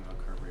guess we're talking about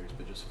carburetors,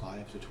 but just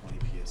 5 to 20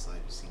 psi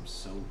just seems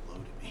so low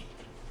to me.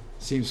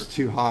 Seems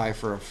too high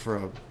for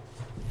carburetor.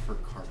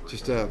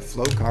 just a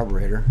flow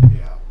carburetor.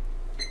 Yeah.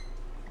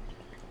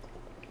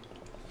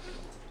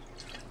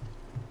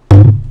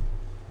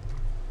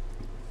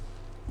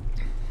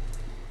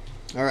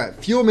 All right,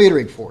 fuel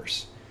metering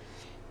force.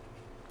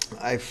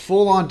 I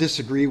full-on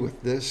disagree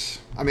with this.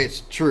 I mean,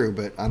 it's true,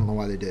 but I don't know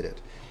why they did it.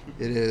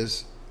 It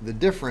is the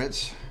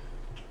difference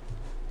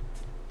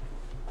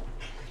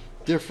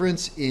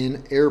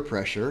in air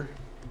pressure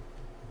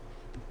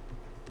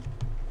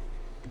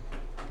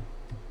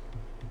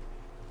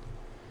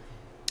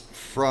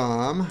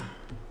from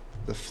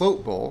the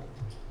float bowl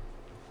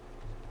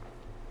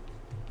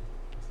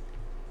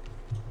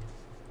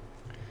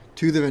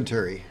to the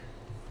venturi.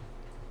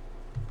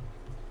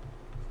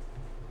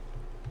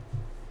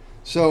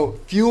 So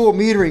fuel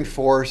metering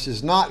force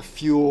is not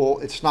fuel,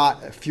 it's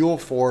not a fuel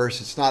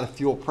force, it's not a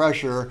fuel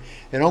pressure.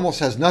 It almost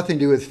has nothing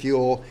to do with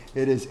fuel.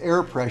 It is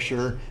air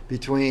pressure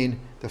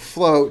between the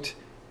float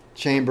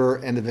chamber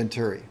and the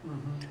venturi.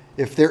 Mm-hmm.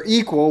 If they're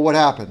equal, what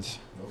happens?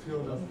 No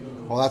fuel.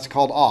 Well, that's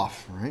called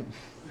off, right?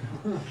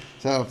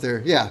 So if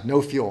they're,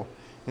 no fuel.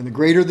 And the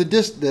greater the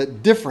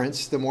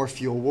difference, the more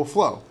fuel will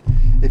flow.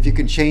 If you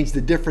can change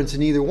the difference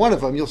in either one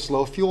of them, you'll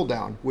slow fuel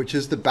down, which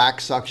is the back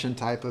suction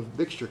type of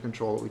mixture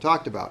control that we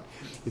talked about.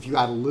 If you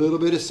add a little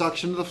bit of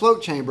suction to the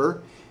float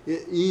chamber,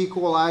 it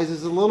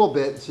equalizes a little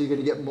bit, so you're going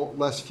to get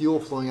less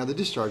fuel flowing out of the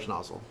discharge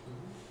nozzle.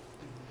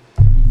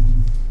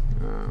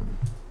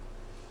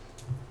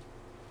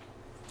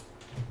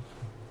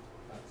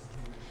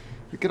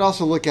 You could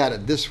also look at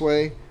it this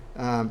way.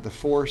 The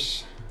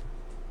force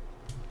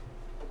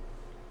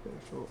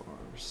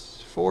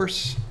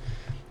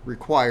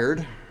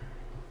required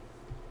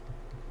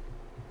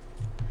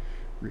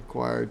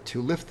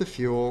to lift the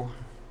fuel,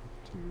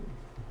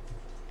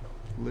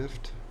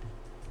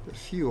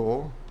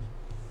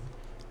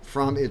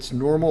 from its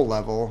normal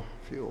level,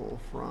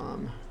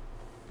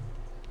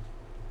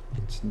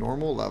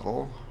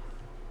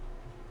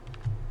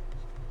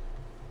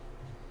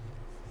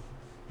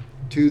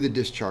 to the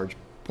discharge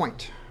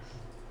point.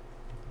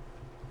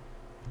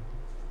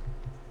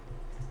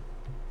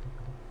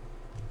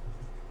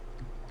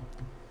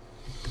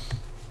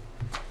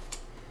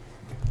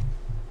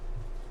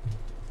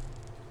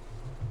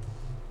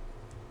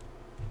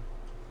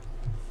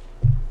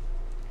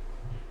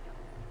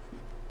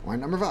 Point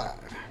number 5,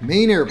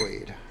 main air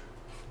bleed.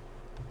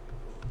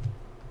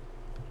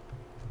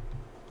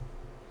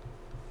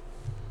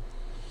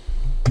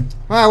 All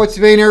right, what's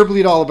the main air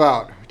bleed all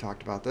about? We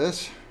talked about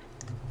this.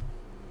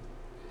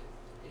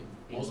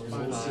 What's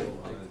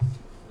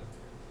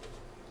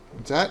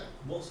that?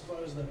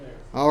 Emulsifies the air.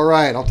 All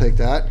right, I'll take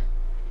that.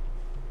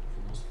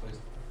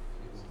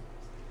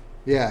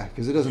 Yeah,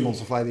 because it does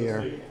emulsify the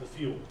air. The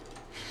fuel.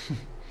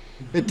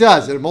 It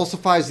does. It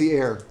emulsifies the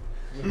air.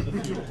 With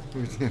the fuel.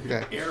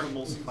 Okay. Air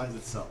emulsifies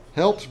itself.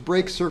 Helps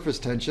break surface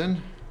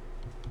tension.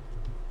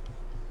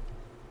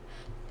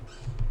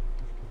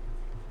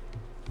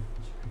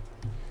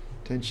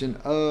 Tension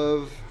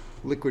of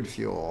liquid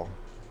fuel.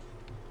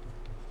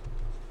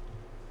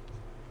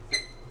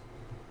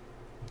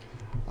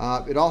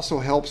 It also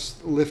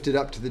helps lift it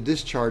up to the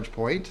discharge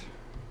point.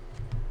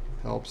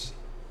 Helps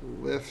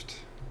lift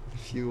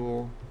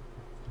fuel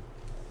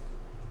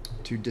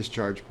to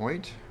discharge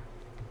point.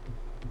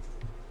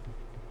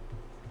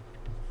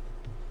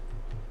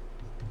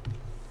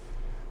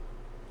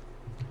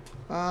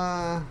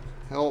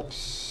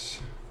 Helps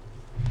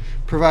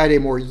provide a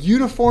more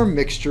uniform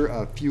mixture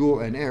of fuel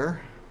and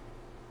air.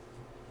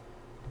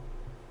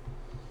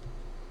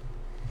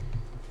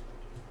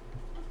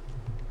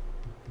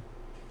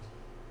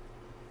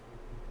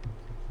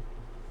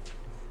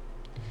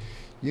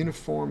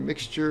 Uniform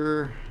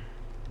mixture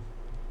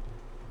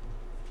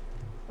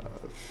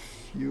of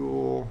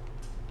fuel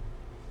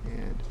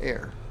and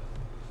air.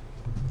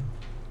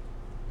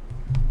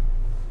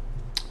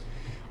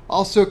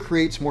 Also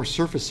creates more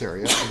surface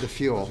area of the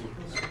fuel.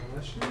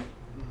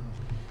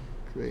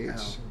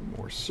 Creates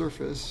more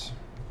surface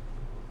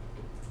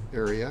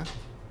area.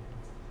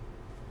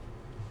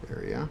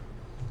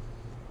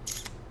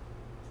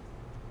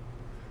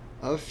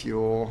 Of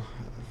fuel.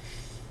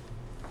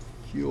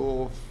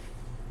 Fuel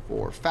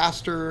for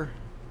faster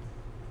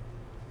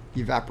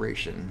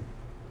evaporation.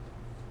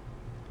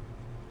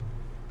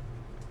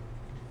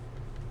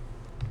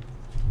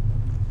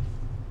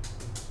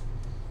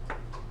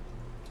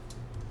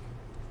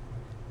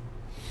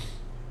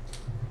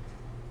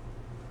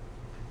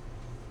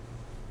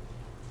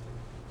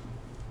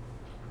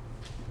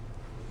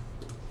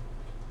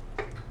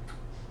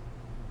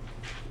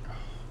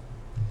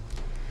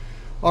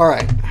 All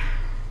right.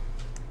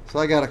 So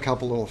I got a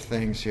couple little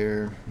things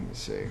here. Let me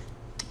see.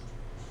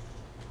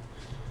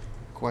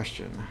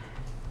 Question.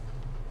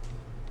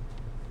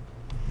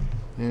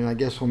 And I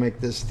guess we'll make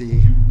this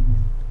the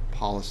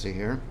policy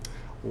here.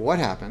 What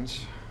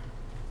happens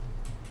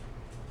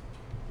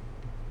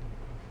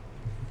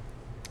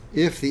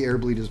if the air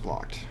bleed is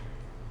blocked?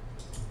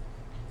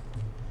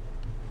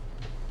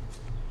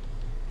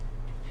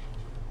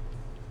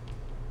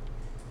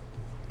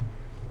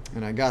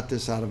 And I got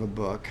this out of a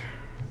book.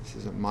 This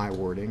isn't my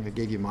wording. I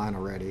gave you mine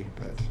already,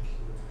 but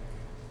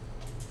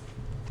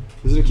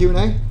is it a Q&A? I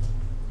believe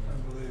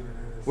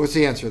it is. What's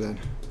the answer then?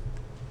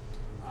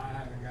 I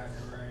haven't gotten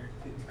it right.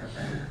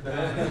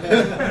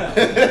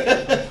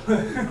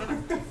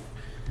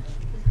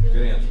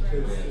 Good answer.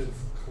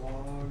 It's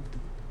clogged.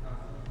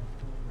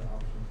 The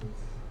options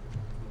is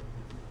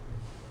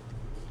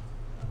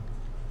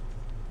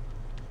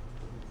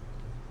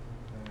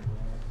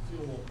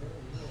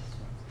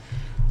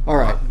All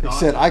right. It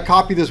said, I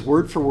copy this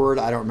word for word.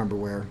 I don't remember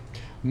where.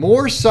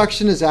 More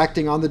suction is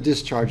acting on the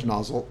discharge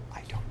nozzle.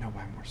 I don't know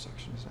why more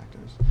suction is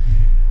acting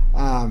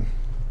on this.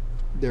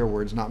 Their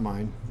words, not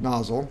mine.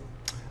 Nozzle.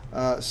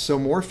 So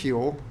more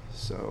fuel.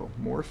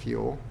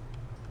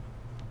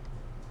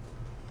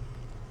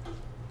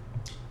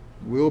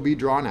 Will be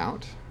drawn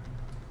out.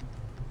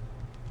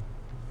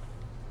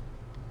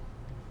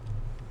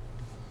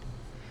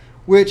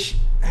 Which,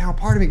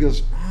 part of me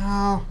goes,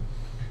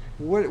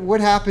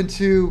 what happened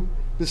to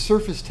the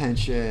surface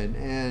tension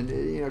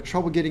and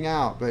trouble getting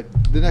out? But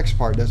the next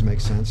part does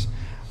make sense.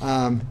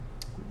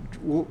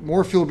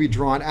 More fuel will be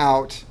drawn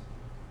out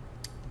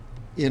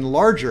in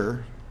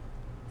larger.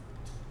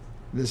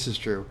 This is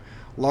true.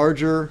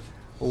 Larger,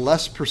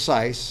 less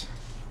precise.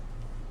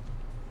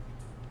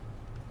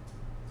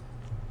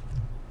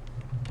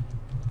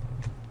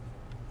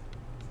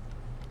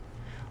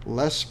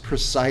 Less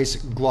precise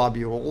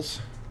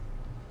globules.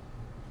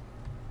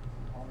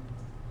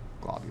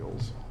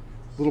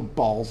 Little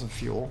balls of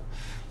fuel,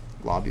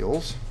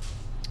 globules,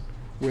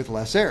 with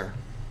less air.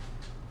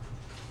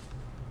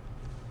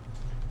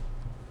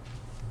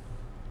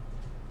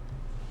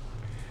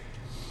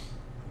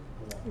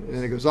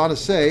 And it goes on to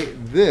say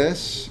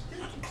this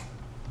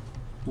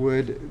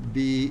would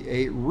be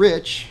a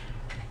rich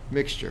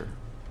mixture.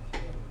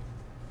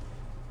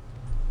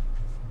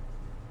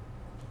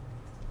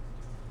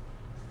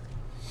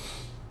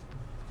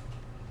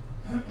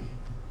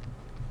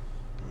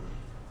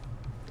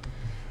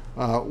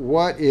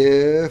 What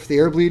if the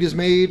air bleed is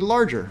made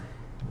larger?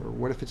 Or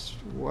what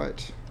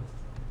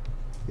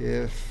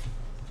if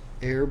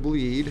air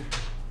bleed,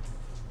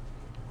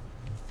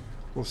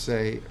 we'll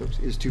say,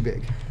 is too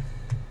big?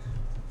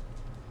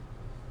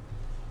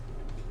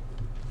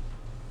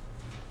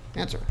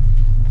 Answer.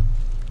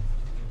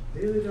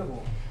 daily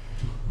double.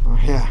 Oh,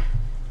 yeah.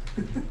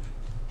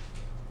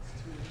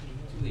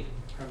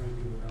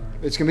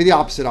 It's going to be the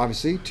opposite,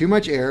 obviously. Too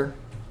much air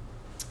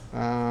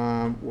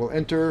will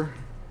enter,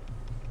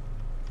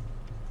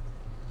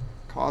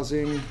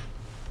 causing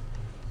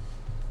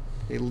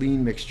a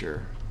lean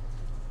mixture.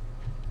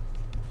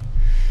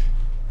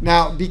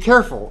 Now, be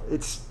careful.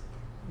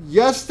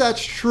 Yes,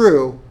 that's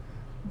true,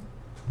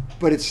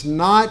 but it's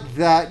not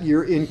that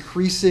you're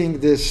increasing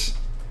this,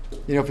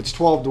 you know, if it's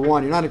 12 to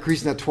 1, you're not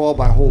increasing that 12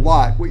 by a whole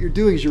lot. What you're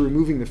doing is you're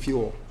removing the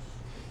fuel.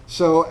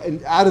 So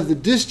and out of the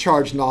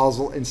discharge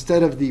nozzle,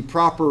 instead of the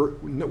proper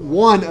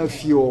 1 of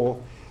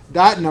fuel,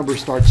 that number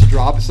starts to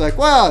drop. It's like,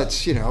 well,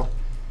 it's, you know,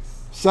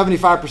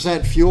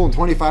 75% fuel and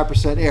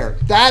 25% air.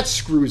 That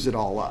screws it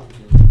all up.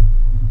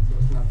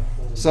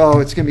 So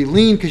it's going to be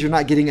lean because you're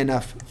not getting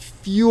enough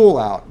fuel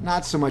out,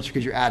 not so much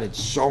because you added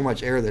so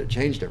much air that it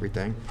changed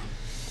everything.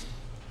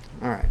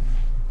 All right.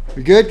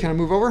 We good? Can I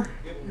move over?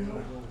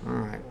 All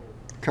right.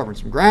 Covering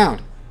some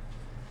ground.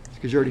 It's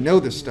because you already know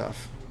this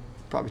stuff.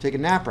 Probably take a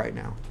nap right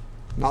now.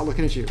 Not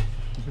looking at you.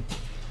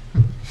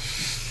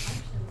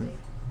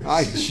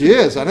 She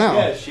is, I know.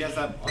 Yeah, she has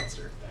that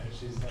monster.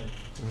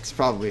 That's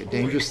probably a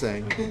dangerous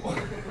thing.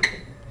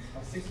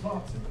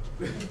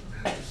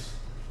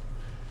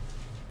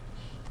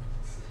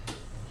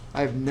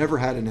 I've never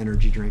had an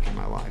energy drink in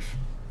my life.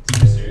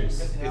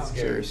 Serious? It's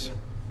scary. Serious.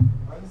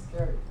 I'm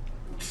scary.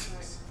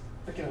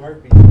 Freaking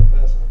heartbeat so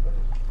fast.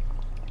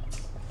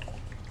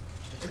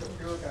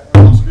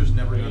 Oscar's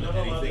never done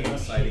anything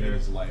exciting in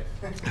his life.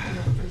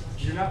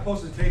 You're not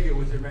supposed to take it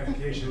with your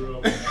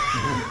medication.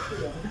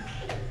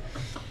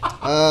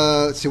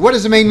 Let's see. What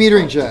is the main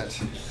metering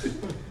jet?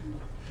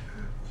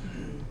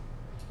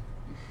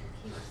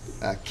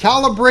 A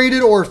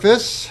calibrated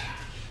orifice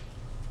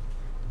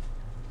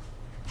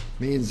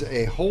means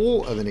a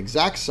hole of an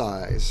exact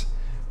size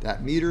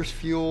that meters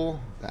fuel.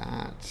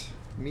 That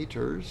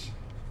meters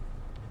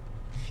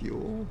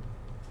fuel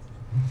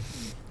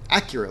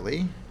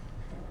accurately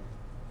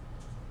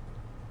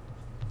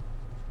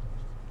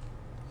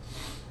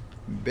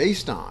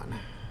based on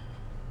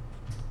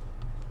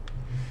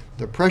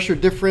the pressure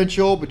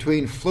differential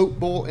between float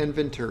bowl and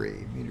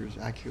venturi. Meters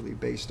accurately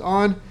based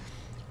on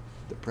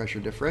the pressure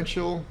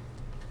differential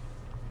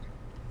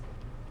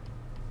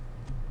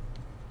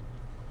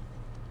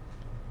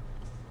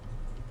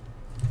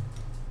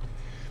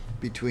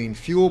between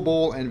fuel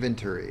bowl and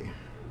venturi.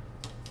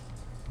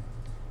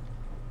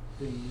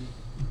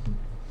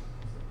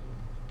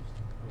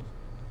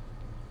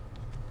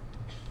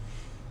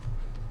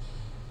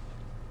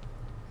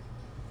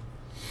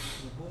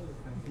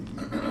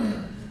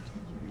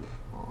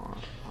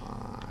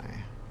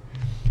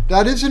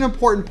 That is an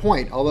important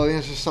point, although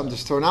it's just something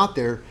just thrown out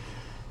there.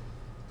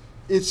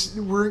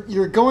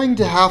 You're going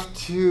to have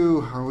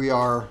to, or we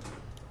are,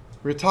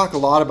 we're going to talk a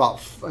lot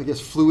about, I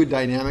guess, fluid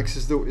dynamics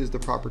is the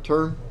proper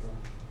term,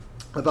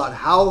 about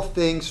how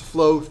things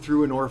flow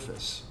through an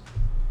orifice.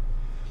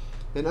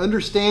 And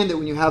understand that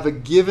when you have a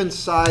given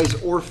size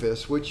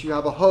orifice, which you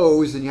have a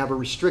hose and you have a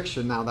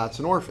restriction, now that's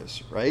an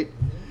orifice, right?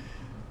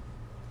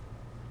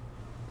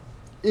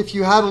 If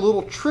you had a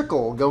little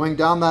trickle going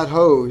down that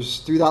hose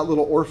through that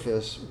little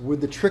orifice,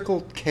 would the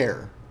trickle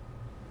care?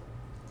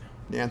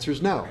 The answer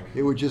is no.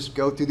 It would just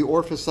go through the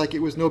orifice like it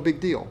was no big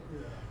deal,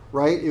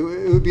 right? It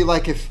would be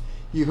like if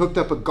you hooked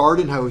up a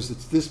garden hose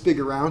that's this big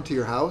around to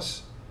your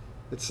house.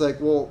 It's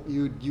like, well,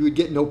 you would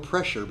get no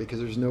pressure because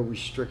there's no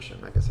restriction.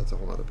 I guess that's a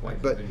whole other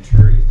point. Like but a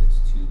venturi that's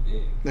too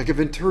big. Like a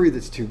venturi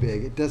that's too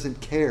big. It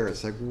doesn't care.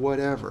 It's like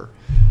whatever.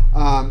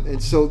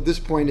 And so this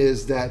point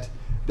is that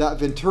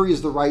venturi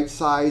is the right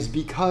size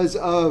because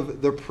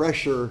of the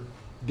pressure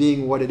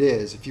being what it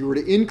is. If you were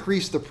to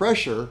increase the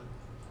pressure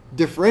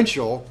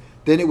differential,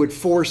 then it would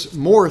force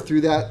more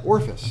through that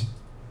orifice.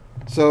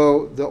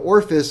 So the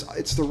orifice,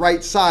 it's the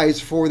right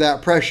size for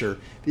that pressure.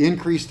 If you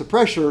increase the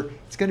pressure,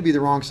 it's going to be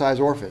the wrong size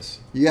orifice.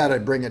 You got to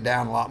bring it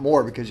down a lot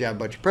more because you have a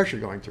bunch of pressure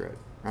going through it,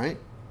 right?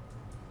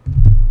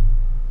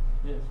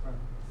 Yeah, it's fine.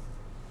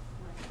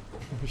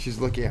 She's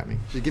looking at me.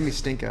 She's giving me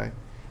stink eye.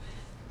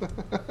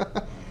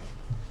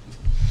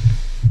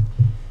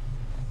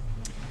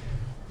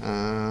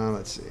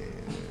 Let's see.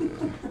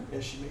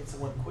 Yeah, she made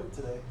someone quit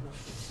today.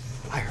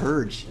 I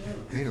heard she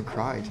made him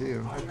cry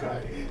too. I've got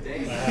it.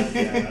 Dang.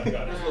 Yeah, I've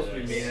got You're supposed to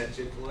be made at It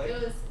Chick-fil-A.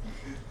 was,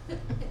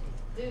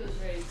 dude was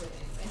ready to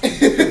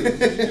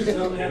Did you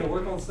tell me how to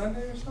work on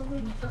Sunday or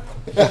something?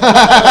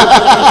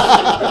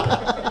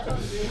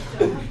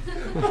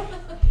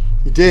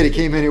 He did. He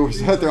came in. He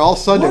was out there all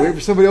Sunday waiting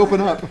for somebody to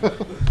open up.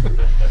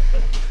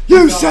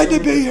 You said to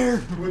be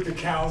here. With the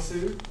cow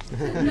suit.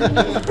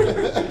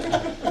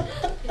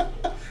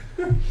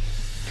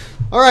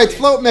 All right,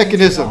 float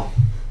mechanism.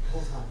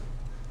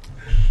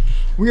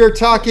 We are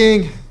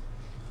talking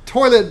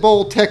toilet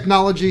bowl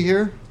technology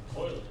here.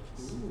 Toilet.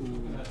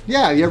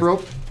 Yeah, you ever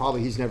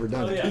probably he's never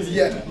done Oh, it.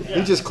 yeah.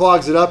 He just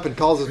clogs it up and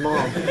calls his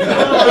mom.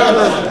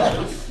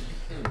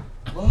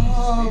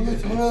 Mom, the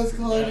toilet's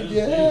clogged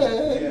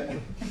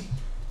again.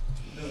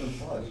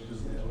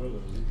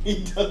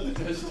 He doesn't.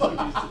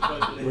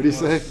 What do you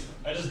say?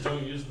 I just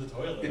don't use the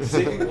toilet. It's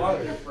saving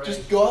water.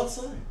 Just go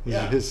outside.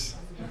 Yeah. His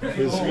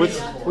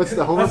what's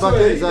the Homer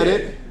bucket? Is that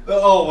it?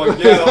 Oh my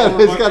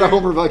He's got a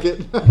Homer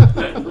bucket.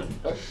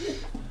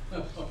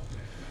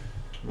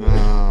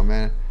 Oh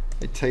man,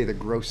 I tell you the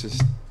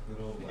grossest.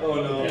 Oh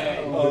no.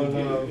 Oh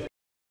no.